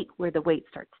 4th week where the weight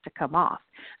starts to come off.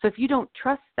 So if you don't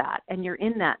trust that and you're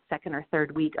in that 2nd or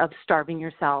 3rd week of starving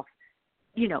yourself,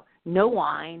 no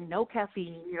wine, no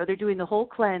caffeine, they're doing the whole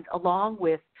cleanse along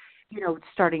with,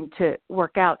 starting to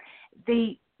work out,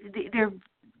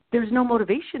 there's no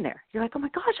motivation there. You're like, oh my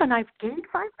gosh, and I've gained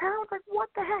 5 pounds. Like, what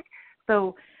the heck?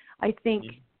 So I think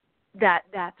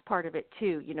that's part of it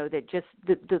too, that just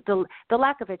the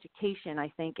lack of education,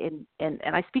 I think, and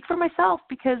I speak for myself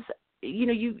because,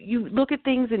 you look at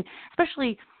things, and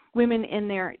especially women in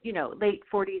their, late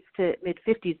 40s to mid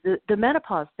 50s, the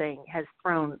menopause thing has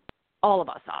thrown all of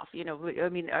us off.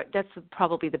 That's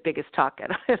probably the biggest talk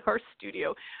at our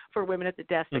studio for women at the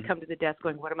desk that come to the desk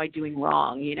going, what am I doing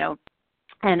wrong?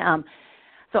 And,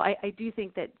 so I do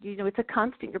think that, it's a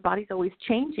constant. Your body's always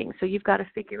changing. So you've got to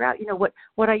figure out,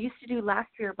 what I used to do last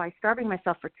year by starving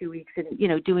myself for 2 weeks and,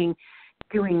 doing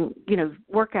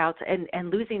workouts and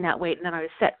losing that weight. And then I was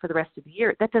set for the rest of the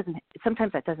year.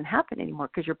 Sometimes that doesn't happen anymore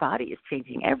because your body is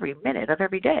changing every minute of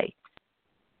every day.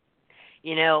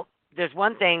 There's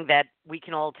one thing that we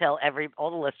can all tell all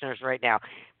the listeners right now.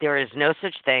 There is no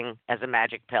such thing as a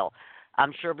magic pill.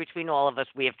 I'm sure between all of us,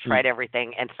 we have tried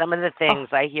everything. And some of the things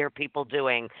I hear people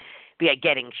doing,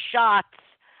 getting shots,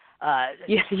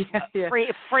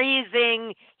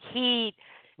 freezing, heat,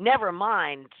 never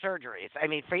mind surgeries. I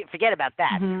mean, forget about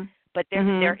that. Mm-hmm. But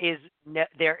there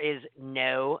is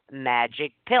no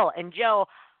magic pill. And Joe,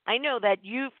 I know that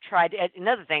you've tried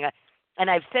another thing, and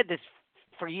I've said this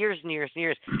for years and years and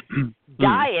years.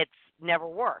 Diets never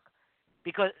work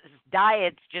because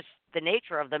diets, just the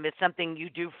nature of them, is something you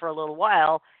do for a little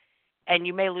while, and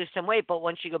you may lose some weight. But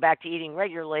once you go back to eating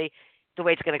regularly, the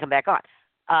weight's going to come back on.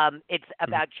 It's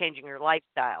about changing your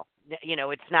lifestyle.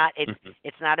 It's not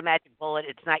a magic bullet.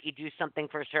 It's not you do something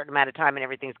for a certain amount of time and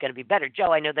everything's going to be better.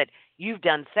 Joe, I know that you've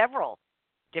done several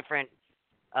different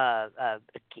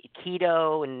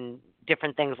keto and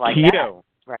different things like that.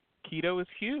 Right. Keto is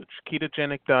huge.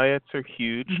 Ketogenic diets are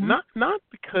huge. Not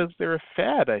because they're a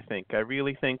fad, I think. I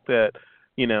really think that,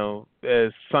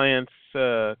 as science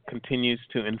continues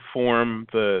to inform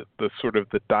the sort of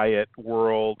the diet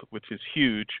world, which is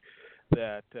huge,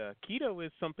 that keto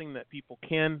is something that people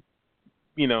can,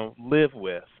 live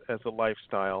with as a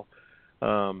lifestyle.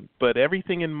 But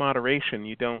everything in moderation.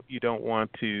 You don't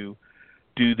want to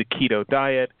do the keto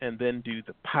diet and then do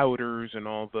the powders and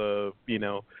all the,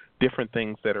 different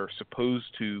things that are supposed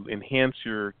to enhance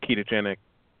your ketogenic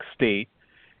state,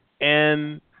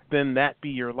 and then that be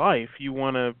your life. You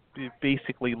want to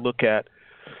basically look at,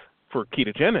 for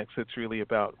ketogenics, it's really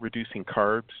about reducing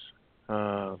carbs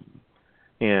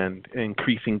and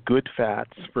increasing good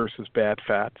fats versus bad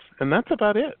fats, and that's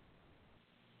about it.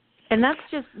 And that's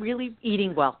just really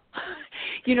eating well.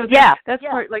 That's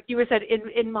part, like you were said,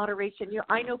 in moderation.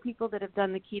 I know people that have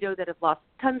done the keto that have lost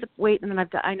tons of weight, and then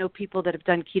I know people that have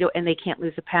done keto and they can't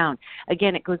lose a pound.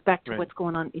 Again, it goes back to what's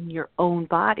going on in your own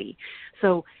body.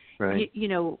 So, right.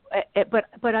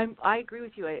 But I agree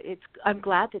with you. I'm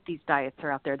glad that these diets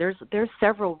are out there. There's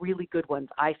several really good ones,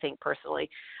 I think personally,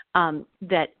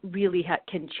 that really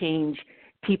can change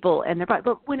people and their body.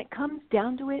 But when it comes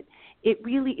down to it, it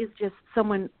really is just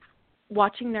someone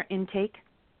watching their intake,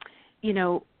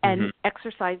 and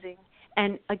exercising,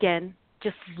 and again,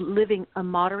 just living a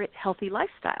moderate, healthy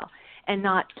lifestyle and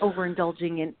not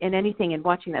overindulging in anything and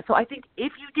watching that. So I think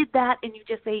if you did that and you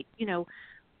just ate,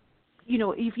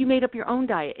 if you made up your own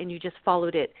diet and you just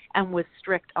followed it and was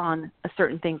strict on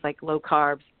certain things like low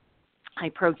carbs, high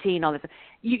protein, all this,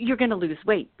 you're going to lose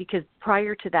weight because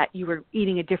prior to that you were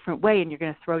eating a different way and you're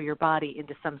going to throw your body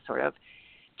into some sort of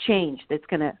change that's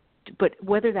going to, but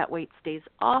whether that weight stays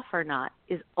off or not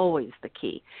is always the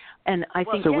key. And I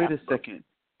think. So wait a second.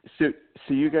 So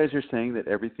you guys are saying that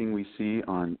everything we see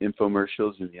on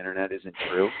infomercials and the internet isn't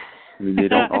true? I mean, they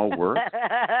don't all work?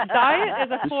 Diet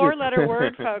is a 4-letter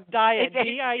word, folks. Diet,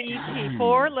 D-I-E-T,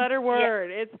 4-letter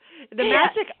word. It's the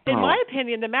magic. In my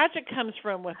opinion, the magic comes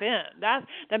from within.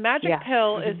 The magic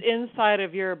pill is inside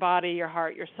of your body, your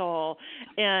heart, your soul,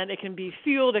 and it can be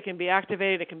fueled, it can be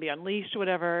activated, it can be unleashed,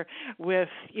 whatever, with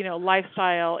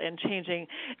lifestyle and changing.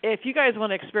 If you guys want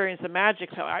to experience the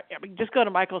magic, just go to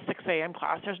Michael's 6 a.m.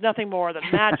 class. There's nothing more than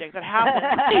magic that happens.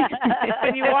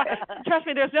 And trust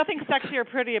me, there's nothing sexy or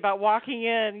pretty about walking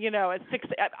in, at 6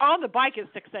 on the bike at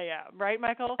 6 a.m. Right,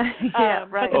 Michael? Right.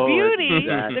 But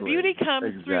the beauty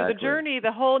comes through the journey,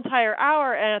 the whole entire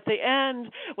hour, and at the end,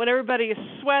 when everybody is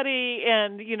sweaty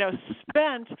and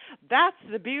spent, that's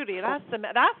the beauty. That's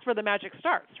where the magic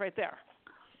starts, right there.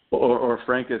 Or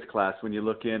Franca's class, when you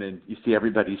look in and you see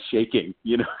everybody shaking,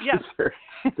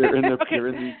 they're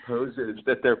in these poses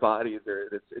that their bodies are.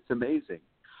 It's amazing.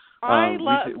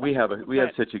 We have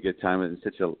such a good time and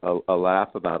such a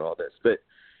laugh about all this. But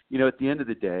at the end of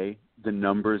the day, the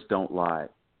numbers don't lie.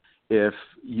 If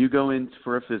you go in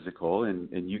for a physical and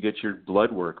you get your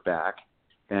blood work back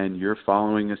and you're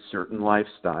following a certain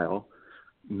lifestyle,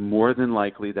 more than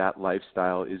likely that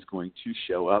lifestyle is going to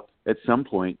show up at some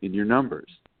point in your numbers.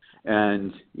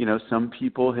 And some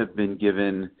people have been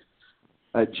given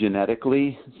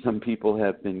genetically, some people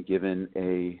have been given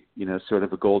a sort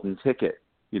of a golden ticket.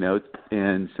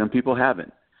 And some people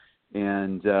haven't.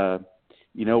 And,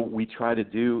 we try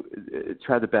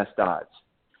the best odds.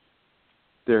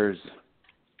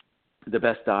 The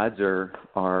best odds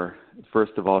are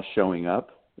first of all showing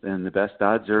up, and the best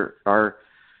odds are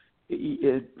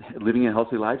living a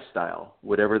healthy lifestyle,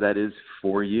 whatever that is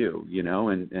for you,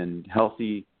 and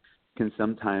healthy can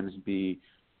sometimes be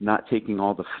not taking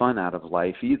all the fun out of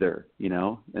life either,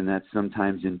 and that's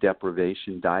sometimes in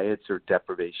deprivation diets or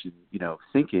deprivation,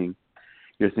 thinking.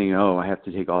 You're thinking, oh, I have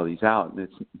to take all these out. And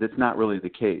that's not really the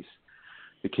case.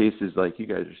 The case is, like you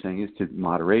guys are saying, is to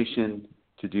moderation,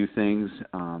 to do things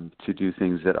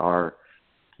that are,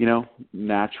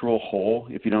 natural, whole.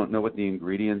 If you don't know what the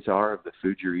ingredients are of the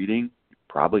food you're eating, you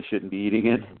probably shouldn't be eating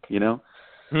it,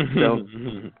 So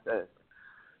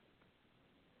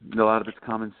a lot of it's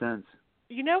common sense.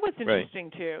 What's interesting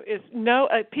too is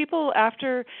people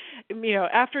after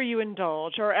you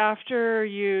indulge or after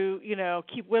you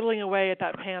keep whittling away at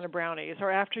that pan of brownies or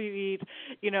after you eat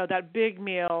that big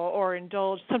meal or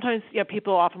indulge, sometimes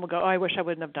people often will go, oh, I wish I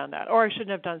wouldn't have done that, or I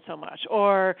shouldn't have done so much,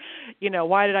 or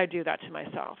why did I do that to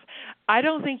myself? I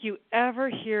don't think you ever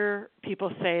hear people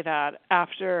say that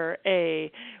after a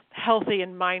healthy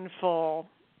and mindful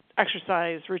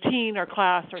exercise routine or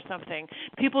class or something.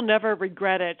 People never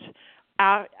regret it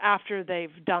after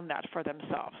they've done that for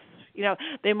themselves.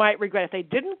 They might regret if they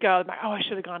didn't go, oh, I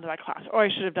should have gone to that class, or I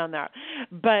should have done that.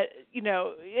 But,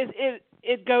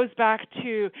 it goes back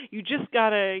to you just got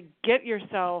to get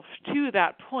yourself to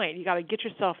that point. You got to get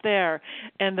yourself there,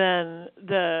 and then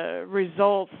the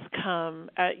results come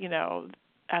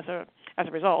as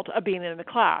a result of being in the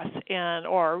class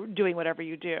or doing whatever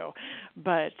you do.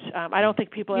 But I don't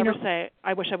think people ever say,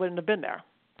 I wish I wouldn't have been there.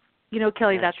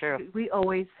 Kelly, that's true. We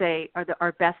always say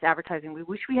our best advertising. We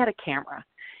wish we had a camera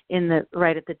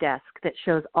right at the desk that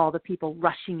shows all the people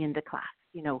rushing into class.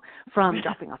 From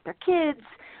dropping off their kids,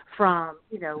 from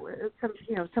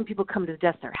some people come to the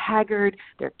desk, they're haggard,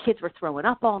 their kids were throwing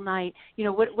up all night,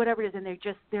 whatever it is, and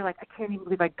they're like, I can't even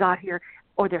believe I got here,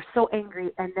 or they're so angry,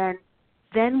 and then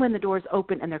then when the doors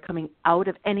open and they're coming out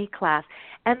of any class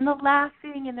and they're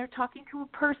laughing and they're talking to a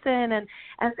person and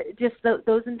just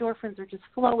those endorphins are just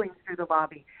flowing through the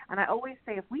lobby. And I always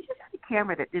say, if we just had a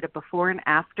camera that did a before and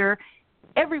after,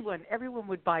 everyone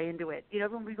would buy into it.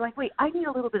 Everyone would be like, wait, I need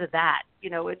a little bit of that.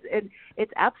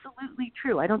 It's absolutely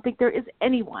true. I don't think there is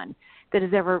anyone that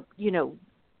has ever,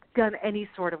 done any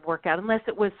sort of workout, unless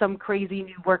it was some crazy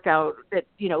new workout that,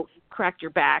 cracked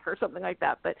your back or something like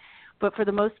that. But for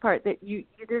the most part, that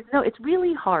it's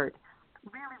really hard,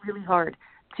 really hard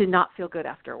to not feel good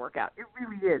after a workout. It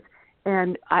really is.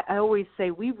 And I always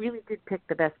say we really did pick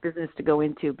the best business to go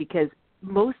into, because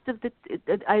most of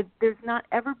there's not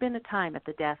ever been a time at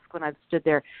the desk when I've stood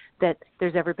there that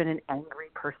there's ever been an angry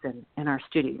person in our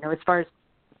studio. As far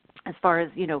as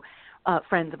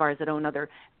friends of ours that own other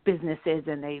businesses,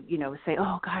 and they say,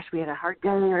 oh gosh, we had a hard day,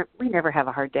 or we never have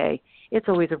a hard day. It's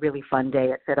always a really fun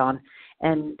day at Fit On,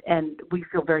 and we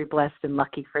feel very blessed and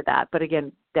lucky for that. But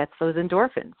again, that's those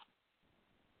endorphins.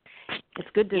 It's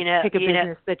good to pick a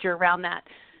business that you're around that.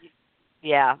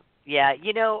 Yeah.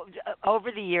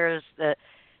 Over the years, the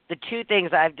two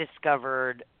things I've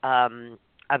discovered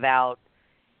about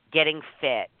getting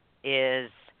fit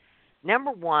is,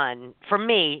 number one, for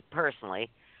me personally,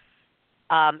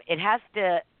 it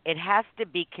has to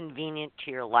be convenient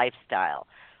to your lifestyle,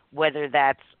 whether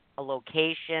that's a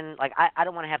location. Like I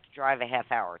don't want to have to drive a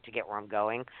half hour to get where I'm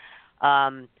going,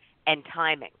 and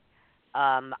timing.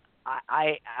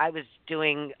 I was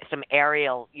doing some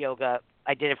aerial yoga.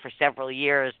 I did it for several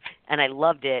years, and I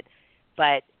loved it,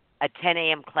 but a 10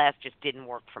 a.m. class just didn't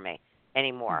work for me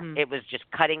anymore. Mm-hmm. It was just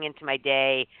cutting into my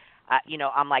day.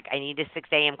 I'm like, I need a 6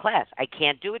 a.m. class. I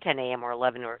can't do a 10 a.m. or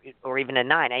 11 or even a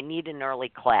 9. I need an early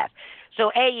class.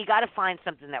 So, you got to find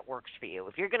something that works for you.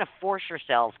 If you're going to force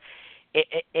yourself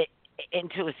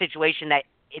into a situation that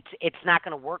it's not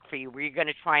going to work for you, where you're going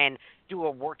to try and do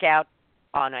a workout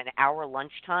on an hour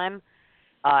lunchtime,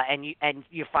 and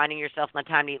you're finding yourself not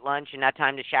time to eat lunch and not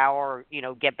time to shower,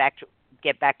 or get back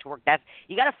to work.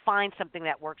 You got to find something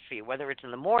that works for you, whether it's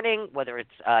in the morning, whether it's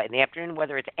in the afternoon,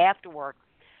 whether it's after work.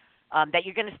 That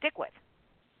you're going to stick with.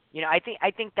 I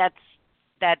think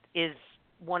that is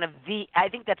one of the. I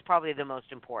think that's probably the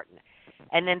most important.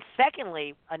 And then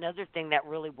secondly, another thing that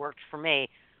really worked for me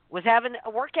was having a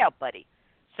workout buddy,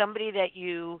 somebody that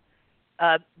you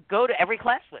go to every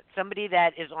class with, somebody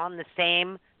that is on the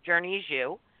same journey as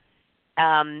you,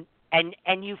 and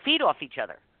you feed off each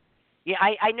other. Yeah,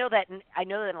 I know that in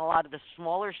a lot of the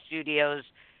smaller studios,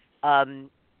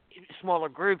 smaller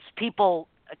groups, people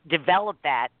develop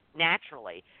that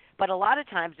naturally. But a lot of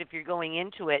times, if you're going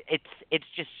into it, it's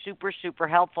just super, super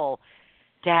helpful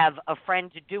to have a friend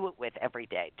to do it with every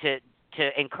day, to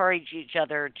encourage each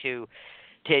other, to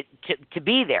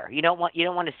be there. You don't want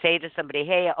to say to somebody,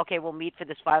 hey, okay, we'll meet for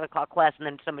this 5 o'clock class, and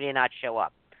then somebody not show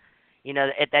up.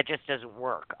 That just doesn't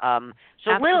work. So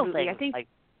absolutely. Little things, I think like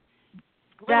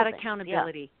that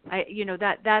accountability.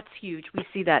 Yeah. That's huge. We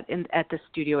see that at the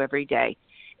studio every day.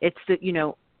 It's that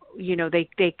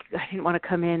they I didn't want to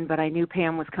come in, but I knew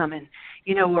Pam was coming,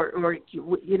 or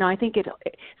I think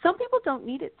some people don't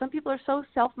need it. Some people are so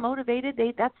self-motivated.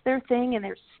 That's their thing, and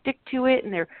they stick to it,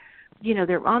 and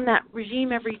they're on that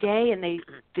regime every day, and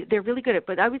they're really good at it.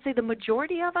 But I would say the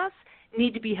majority of us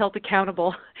need to be held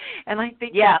accountable. And I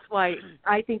think that's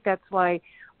why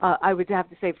I would have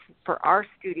to say for our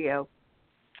studio,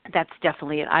 that's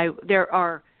definitely it. There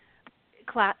are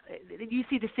you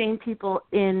see the same people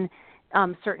in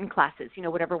certain classes,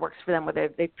 whatever works for them, whether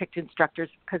they've picked instructors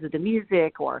because of the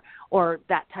music or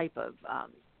that type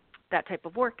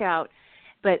of workout.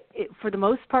 But for the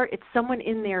most part, it's someone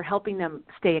in there helping them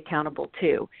stay accountable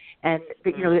too. And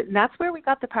and that's where we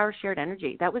got the Power Shared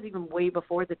Energy. That was even way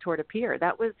before the Tour de Pierre.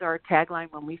 That was our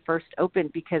tagline when we first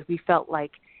opened, because we felt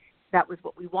like that was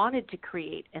what we wanted to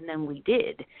create, and then we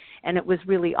did, and it was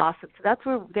really awesome. So that's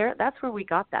where we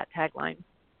got that tagline.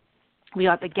 We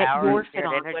ought to get your fit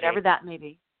on, energy. Whatever that may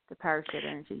be. The Power Shared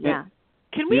Energy, yeah.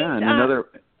 Can we? Yeah, and another.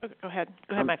 Go ahead,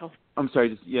 Michael. I'm sorry.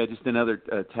 Just another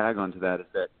tag onto that is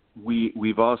that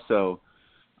we've also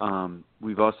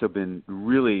been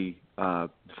really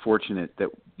fortunate that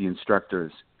the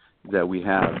instructors that we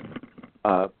have,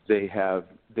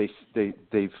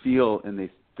 they feel and the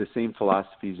same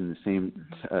philosophies and the same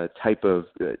type of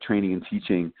training and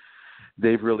teaching.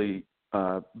 They've really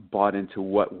bought into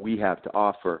what we have to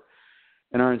offer.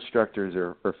 And our instructors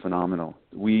are phenomenal.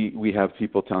 We have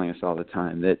people telling us all the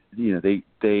time that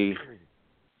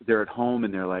they're at home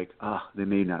and they're like, they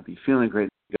may not be feeling great.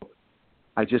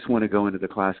 I just want to go into the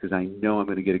class because I know I'm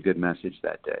going to get a good message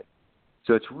that day.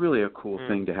 So it's really a cool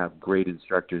thing to have great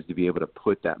instructors to be able to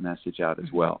put that message out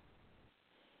as well.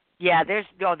 Yeah, their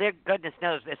goodness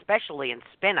knows, especially in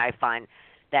spin, I find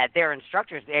that their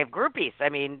instructors, they have groupies. I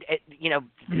mean,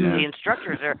 the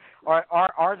instructors are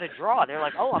the draw. They're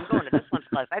like, oh, I'm going to this one's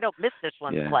class. I don't miss this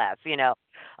one's class.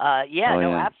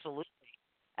 Absolutely,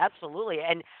 absolutely.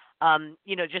 And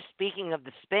just speaking of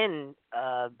the spin,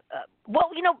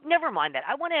 never mind that.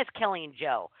 I want to ask Kelly and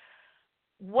Joe,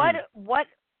 what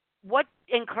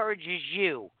encourages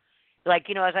you? Like,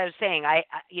 as I was saying,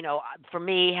 for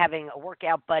me, having a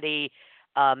workout buddy,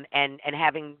 and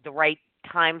having the right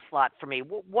time slot for me,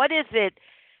 what is it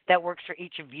that works for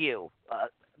each of you,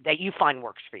 that you find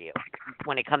works for you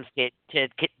when it comes to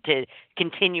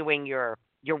continuing your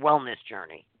wellness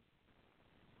journey?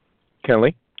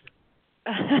 Kelly?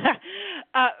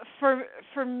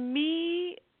 For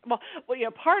me,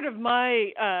 part of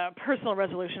my personal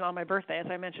resolution on my birthday, as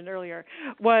I mentioned earlier,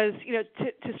 was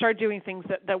to start doing things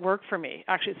that work for me.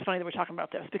 Actually, it's funny that we're talking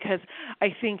about this because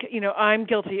I think I'm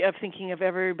guilty of thinking of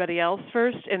everybody else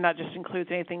first, and that just includes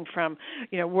anything from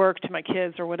work to my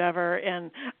kids or whatever.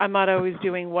 And I'm not always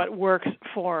doing what works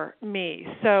for me.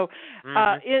 So,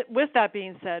 with that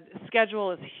being said,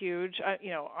 schedule is huge.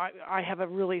 I have a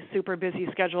really super busy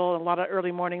schedule, a lot of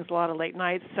early mornings, a lot of late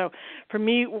nights. So, for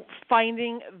me,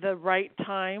 finding the right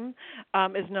time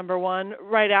is number one.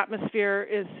 Right atmosphere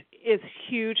is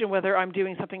huge, and whether I'm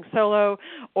doing something solo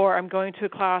or I'm going to a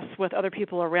class with other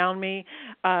people around me,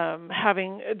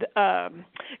 having kind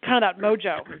of that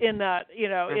mojo in that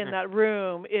in that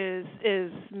room is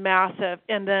massive.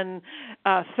 And then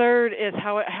third is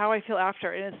how I feel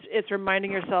after, and it's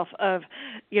reminding yourself of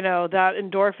that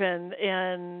endorphin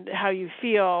and how you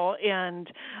feel, and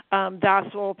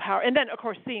that's all power. And then of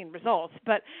course seeing results,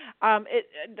 but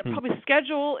probably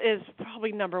schedule is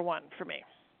probably number one for me.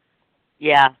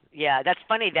 Yeah. That's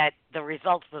funny that the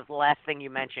results was the last thing you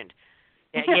mentioned.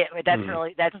 Yeah, that's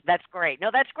really that's great. No,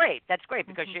 that's great. That's great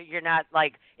because you're not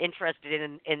like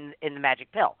interested in the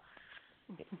magic pill.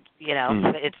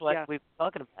 It's what we've been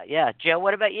talking about. Yeah, Joe,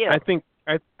 what about you? I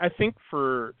think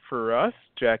for us,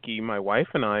 Jackie, my wife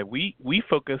and I, we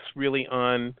focus really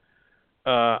on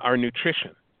our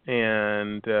nutrition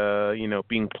and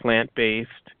being plant-based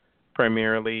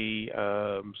primarily,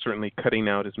 certainly cutting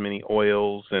out as many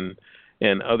oils and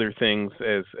other things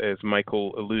as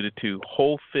Michael alluded to,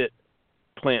 whole fit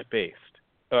plant-based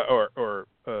or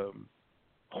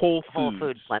whole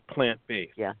food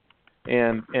plant-based. Yeah.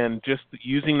 And just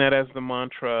using that as the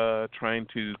mantra, trying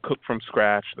to cook from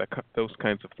scratch, those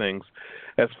kinds of things.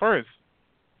 As far as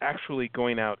actually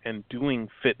going out and doing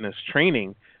fitness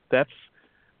training, that's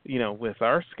with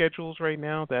our schedules right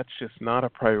now, that's just not a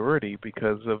priority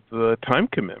because of the time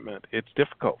commitment. It's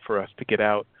difficult for us to get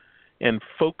out and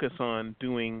focus on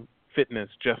doing fitness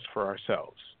just for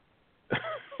ourselves.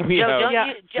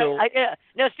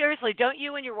 No, seriously, don't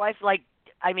you and your wife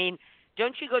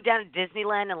don't you go down to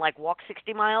Disneyland and walk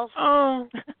 60 miles? Oh,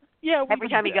 yeah. Every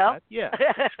time you go? Yeah.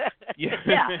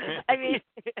 Yeah. I mean,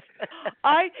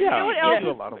 you know what else? Do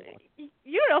a lot of work.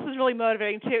 You know what else is really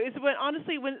motivating too is when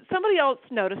somebody else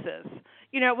notices.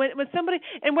 When somebody,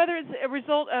 and whether it's a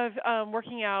result of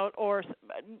working out or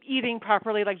eating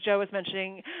properly, like Joe was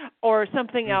mentioning, or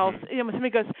something else, when somebody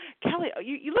goes, Kelly,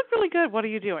 you look really good. What are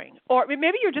you doing? Or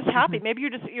maybe you're just happy. Maybe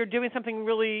you're doing something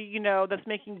really, that's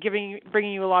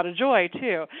bringing you a lot of joy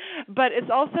too. But it's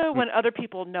also when other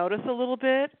people notice a little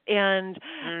bit, and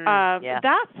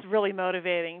that's really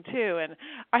motivating too. And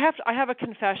I have a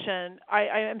confession. I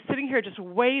am sitting here just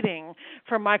waiting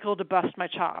for Michael to bust my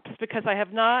chops because I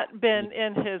have not been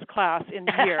in his class in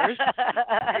years.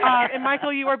 And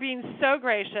Michael, you are being so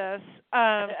gracious.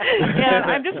 And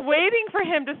I'm just waiting for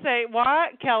him to say,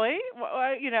 "What, Kelly?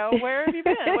 Where have you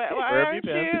been? Where have you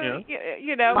been?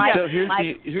 So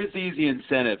here's the easy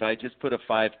incentive. I just put a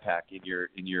 5-pack in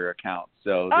your account.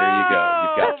 So there you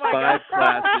go. You've got 5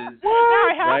 classes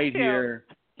right here.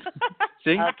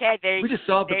 See? Okay, we just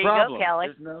solved the problem. Go, Kelly.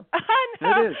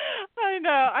 I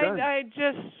know. I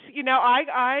just,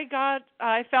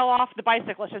 I fell off the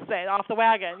bicycle, let's just say, off the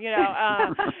wagon,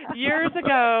 years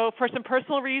ago for some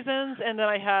personal reasons, and then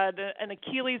I had an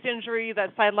Achilles injury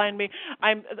that sidelined me.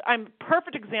 I'm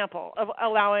perfect example of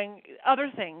allowing other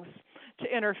things to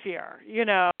interfere,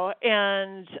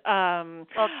 and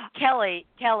well, Kelly,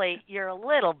 you're a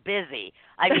little busy.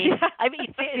 I mean,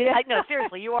 no,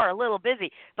 seriously, you are a little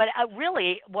busy. But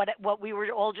really, what we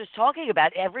were all just talking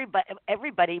about,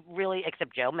 everybody really,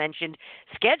 except Joe, mentioned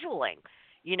scheduling.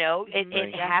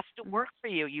 It has to work for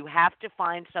you. You have to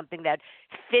find something that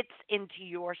fits into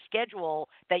your schedule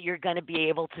that you're going to be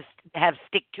able to have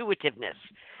stick-to-itiveness.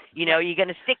 You're going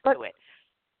to stick to it.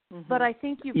 But I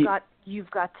think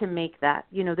you've got to make that.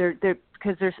 There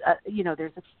because there's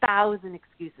there's 1,000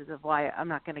 excuses of why I'm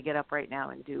not going to get up right now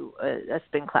and do a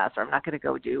spin class, or I'm not going to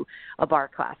go do a bar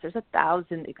class. There's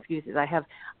 1,000 excuses.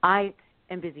 I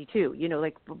am busy too.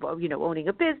 Owning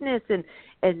a business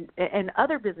and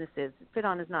other businesses. Fit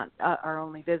On is not our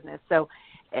only business. So,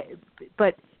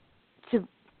 but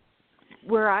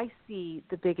where I see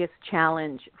the biggest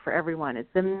challenge for everyone is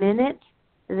the minute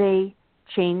they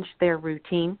change their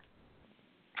routine,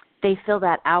 they fill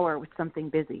that hour with something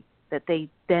busy that they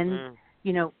then,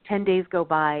 10 days go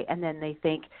by, and then they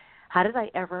think, how did I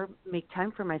ever make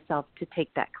time for myself to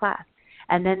take that class?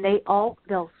 And then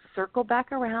they'll circle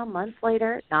back around months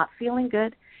later, not feeling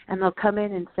good, and they'll come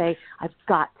in and say, I've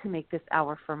got to make this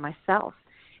hour for myself.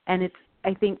 And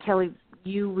I think, Kelly,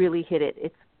 you really hit it.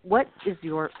 It's what is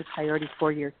the priority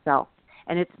for yourself?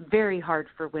 And it's very hard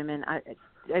for women.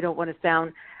 I don't want to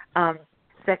sound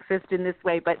sexist in this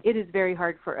way, but it is very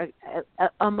hard for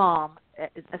a mom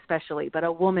especially, but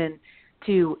a woman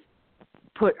to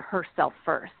put herself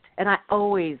first. And I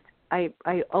always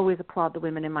applaud the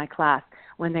women in my class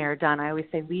when they are done. I always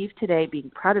say, leave today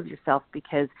being proud of yourself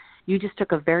because you just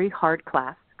took a very hard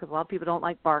class, because a lot of people don't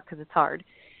like bar because it's hard.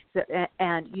 So,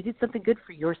 and you did something good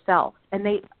for yourself. And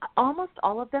almost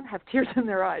all of them have tears in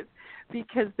their eyes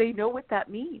because they know what that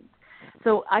means.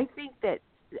 So I think that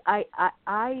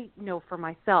I know for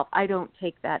myself, I don't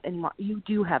take that anymore. You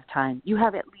do have time. You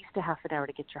have at least a half an hour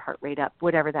to get your heart rate up,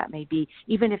 whatever that may be,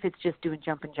 even if it's just doing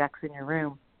jumping jacks in your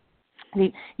room. I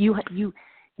mean,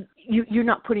 you're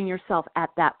not putting yourself at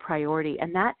that priority,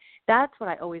 and that's what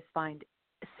I always find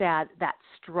sad, that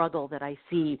struggle that I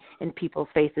see in people's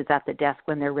faces at the desk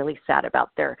when they're really sad about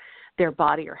their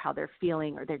body or how they're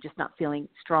feeling, or they're just not feeling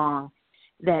strong,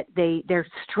 that they're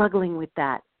struggling with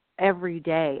that every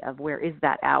day of where is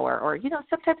that hour, or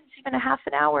sometimes it's even a half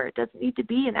an hour. It doesn't need to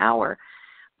be an hour,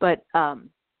 but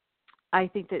I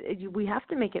think that we have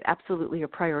to make it absolutely a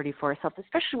priority for ourselves,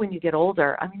 especially when you get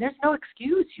older. I mean, there's no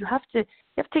excuse. You have to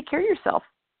take care of yourself.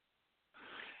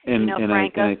 And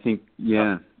I think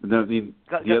the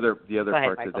other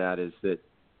ahead, part to that is that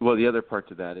the other part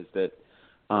to that is that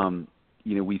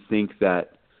we think that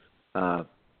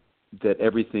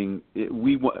everything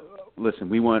we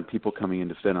want people coming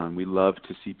into Fit On. We love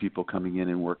to see people coming in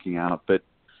and working out, but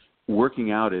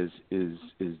working out is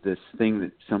this thing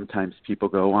that sometimes people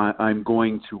go, I'm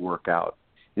going to work out,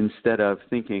 instead of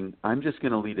thinking, I'm just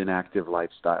going to lead an active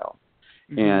lifestyle.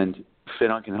 Mm-hmm. And Fit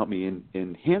On can help me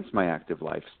enhance my active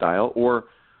lifestyle, or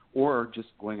just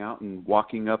going out and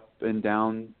walking up and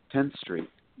down 10th Street,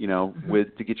 mm-hmm.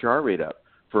 to get your heart rate up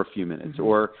for a few minutes, mm-hmm.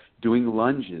 or doing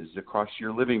lunges across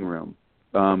your living room,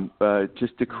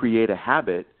 just to create a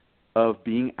habit of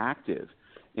being active.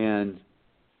 And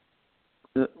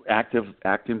active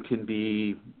can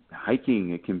be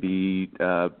hiking. It can be,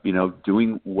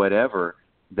 doing whatever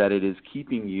that it is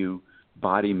keeping you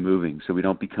body moving, so we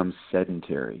don't become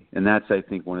sedentary. And that's, I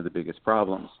think, one of the biggest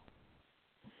problems.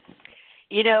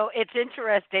 It's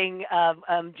interesting,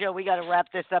 Joe. We got to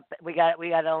wrap this up. We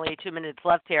got only 2 minutes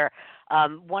left here.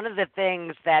 One of the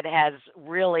things that has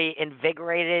really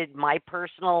invigorated my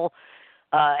personal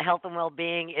health and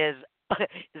well-being is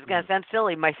it's going to sound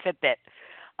silly, my Fitbit.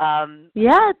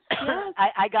 Yes.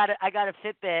 I got a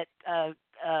Fitbit.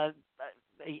 I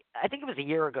think it was a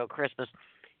year ago, Christmas,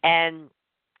 and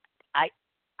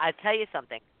I tell you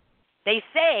something. They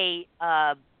say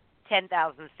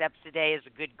 10,000 steps a day is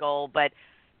a good goal, but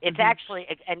it's mm-hmm. actually,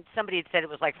 and somebody had said it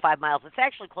was like 5 miles. It's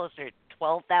actually closer to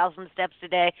 12,000 steps a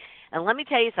day. And let me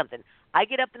tell you something. I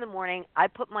get up in the morning, I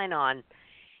put mine on,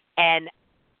 and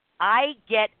I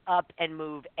get up and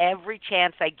move every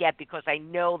chance I get because I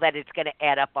know that it's going to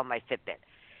add up on my Fitbit.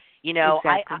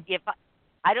 Exactly. If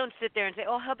I don't sit there and say,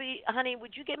 "Oh, honey,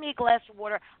 would you get me a glass of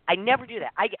water?" I never do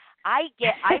that. I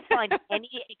find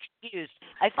any excuse.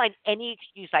 I find any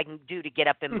excuse I can do to get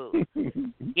up and move.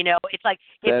 It's like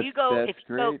that's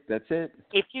it.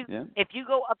 If you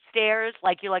go upstairs,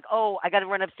 like you're like, "Oh, I got to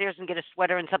run upstairs and get a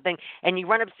sweater and something," and you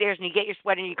run upstairs and you get your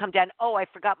sweater and you come down, "Oh, I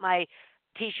forgot my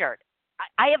T-shirt."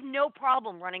 I have no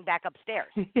problem running back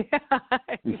upstairs. You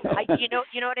know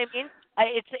what I mean?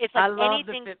 It's like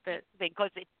anything,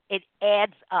 because it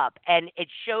adds up, and it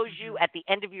shows you at the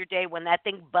end of your day when that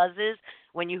thing buzzes,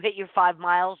 when you hit your 5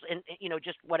 miles and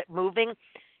just moving.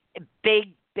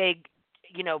 Big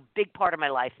part of my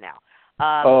life now.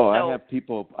 I have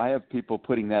people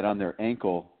putting that on their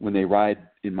ankle when they ride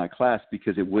in my class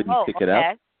because it wouldn't pick it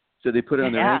up. So they put it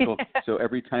on their ankle. So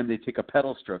every time they take a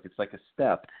pedal stroke, it's like a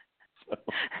step. I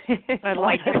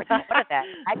never thought of that.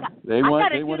 They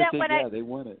want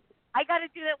it. I got to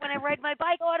do that when I ride my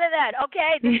bike. Order that.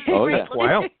 Okay. This is Oh, great. yeah. Look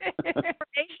Wow. at the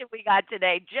information we got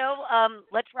today. Joe,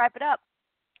 let's wrap it up.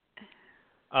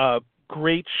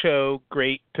 Great show,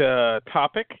 great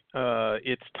topic.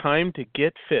 It's time to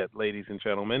get fit, ladies and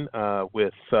gentlemen,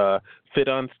 with Fit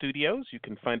On Studios. You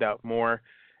can find out more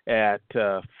at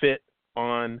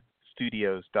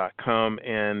fitonstudios.com.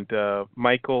 And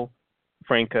Michael,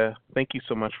 Franca, thank you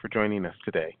so much for joining us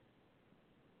today.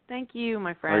 Thank you,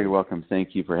 my Oh, friend. you're welcome.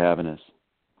 Thank you for having us.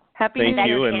 Happy Thank New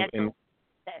you, Year. and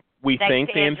we Thanks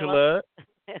thanked to Angela.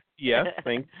 Yes,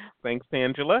 thanks,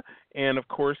 Angela, and of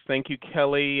course, thank you,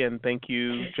 Kelly, and thank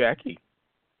you, Jackie.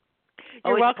 You're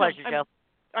Always welcome. a pleasure, Joe.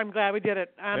 I'm glad we did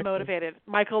it. I'm motivated.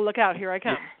 Michael, look out. Here I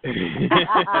come. You've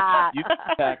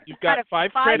got a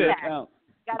 5 5 credits. pack.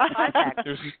 Got a 5-pack.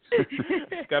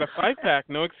 Got a 5-pack.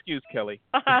 No excuse, Kelly.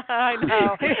 I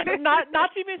know. Not to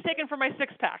be mistaken for my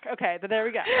 6-pack. Okay, but there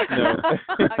we go. No.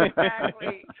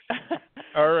 Exactly.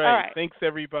 All right. All right. Thanks,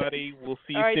 everybody. We'll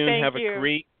see you All right, soon. thank Have you. a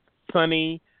great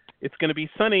sunny. It's going to be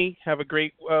sunny. Have a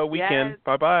great weekend. Yes.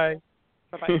 Bye-bye.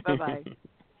 Bye-bye. Bye-bye.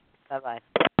 Bye-bye.